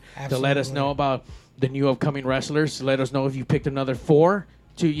back in to let us know about the new upcoming wrestlers. To let us know if you picked another 4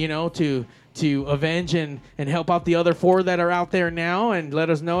 to avenge and help out the other 4 that are out there now, and let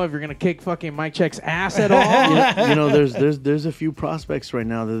us know if you're gonna kick fucking Mike Check's ass at all. There's a few prospects right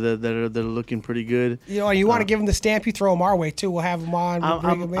now that are looking pretty good. You want to give them the stamp, you throw them our way too. We'll have them on. We'll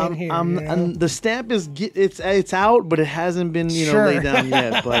bring them in here. And the stamp it's out, but it hasn't been laid down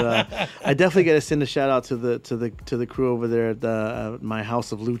yet. But I definitely got to send a shout out to the crew over there at my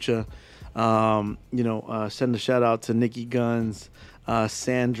House of Lucha. Send a shout out to Nikki Guns,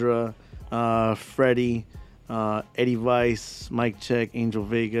 Sandra, Freddie, Eddie Weiss, Mike Check, Angel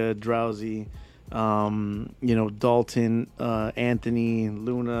Vega, Drowsy, Dalton, Anthony,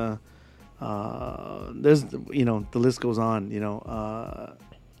 Luna. There's the list goes on.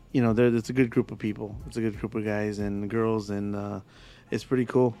 It's a good group of people. It's a good group of guys and girls, and it's pretty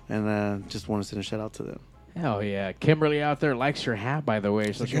cool. And just want to send a shout out to them. Hell yeah. Kimberly out there likes your hat, by the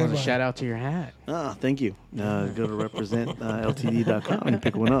way, so she wants to shout out to your hat. Thank you. Go to representltd.com and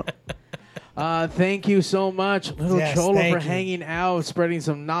pick one up. Thank you so much, Little Cholo, for hanging out, spreading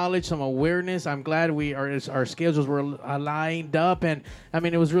some knowledge, some awareness. I'm glad our schedules were lined up, and I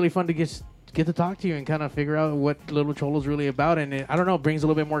mean, it was really fun to get to talk to you and kind of figure out what Little Cholo's really about. And I don't know, it brings a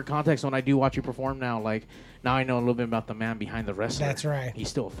little bit more context when I do watch you perform now. Like, now I know a little bit about the man behind the wrestler. That's right. He's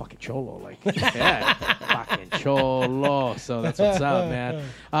still a fucking cholo. Like, yeah, fucking cholo. So that's what's up, man.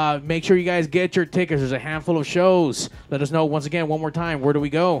 Make sure you guys get your tickets. There's a handful of shows. Let us know once again, one more time. Where do we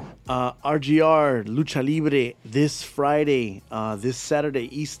go? RGR Lucha Libre this Friday, this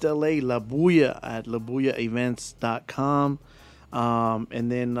Saturday, East LA, La Bulla at labullaevents.com.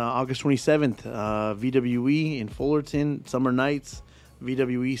 And then August 27th, VWE in Fullerton, Summer Nights,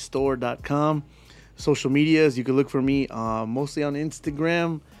 VWEstore.com. Social medias, you can look for me mostly on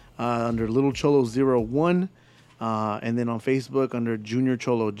Instagram under Little Cholo 01, and then on Facebook under Junior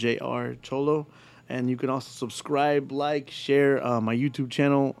Cholo, JR Cholo. And you can also subscribe, like, share my YouTube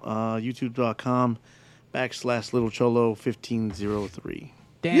channel, youtube.com/Little Cholo 1503.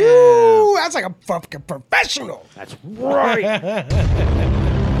 Damn. Woo, that's like a fucking professional. That's right.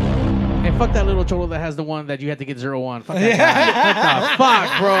 And fuck that Little Cholo that has the one that you had to get 01. Fuck that guy. What the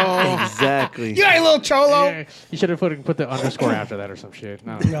fuck, bro? Exactly. You ain't Little Cholo. Yeah, you should have put the underscore after that or some shit.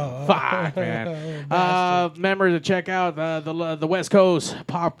 No. Fuck, man. Remember to check out the West Coast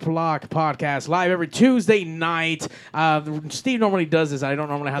Pop Lock podcast live every Tuesday night. Steve normally does this. I don't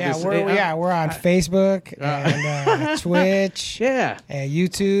normally have this. We're on Facebook and Twitch. Yeah. And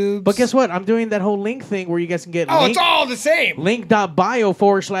YouTube. But guess what? I'm doing that whole link thing where you guys can get it's all the same.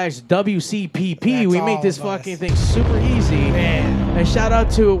 Link.bio/WCPP. We made this fucking thing super easy. Man. And shout out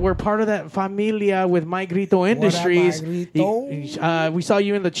to, we're part of that familia with My Grito Industries. We saw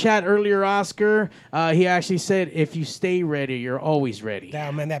you in the chat earlier, Oscar. He actually said, if you stay ready, you're always ready.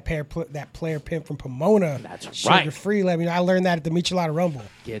 Damn, man, that player pimp from Pomona. That's right. Sugar free. Let me know. I learned that at the Michelada Rumble.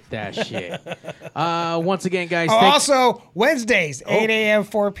 Get that shit. Once again, guys. Also, Wednesdays, 8 a.m.,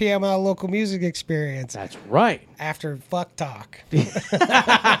 4 p.m. on a local music experience. That's right. After Fuck Talk.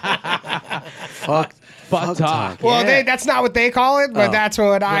 Fuck talk. Well, that's not what they call it, but that's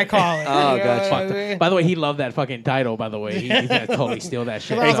what I call it. Oh, gotcha. By the way, he loved that fucking title, by the way. He totally steal that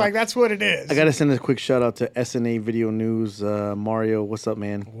shit. I was like, that's what it is. I got to send a quick shout out to SNA Video News. Mario, what's up,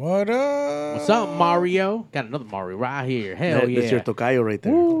 man? What up? What's up, Mario? Got another Mario right here. Hell yeah. That's your tocayo right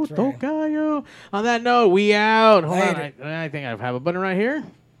there. Ooh, right. Tocayo. On that note, we out. Hold on. Later. I think I have a button right here.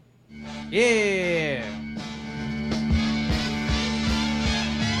 Yeah.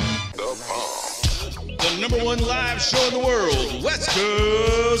 The number one live show in the world, West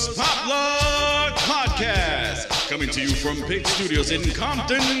Coast Pop Lock Podcast. Coming to you from Pig Studios in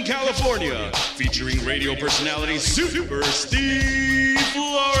Compton, California. Featuring radio personality Super Steve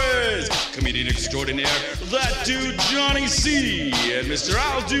Flores. Comedian extraordinaire, that dude Johnny C. And Mr.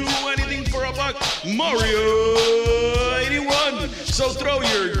 I'll Do Anything for a Buck, Mario 81. So throw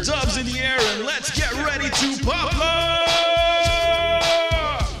your dubs in the air and let's get ready to pop lock.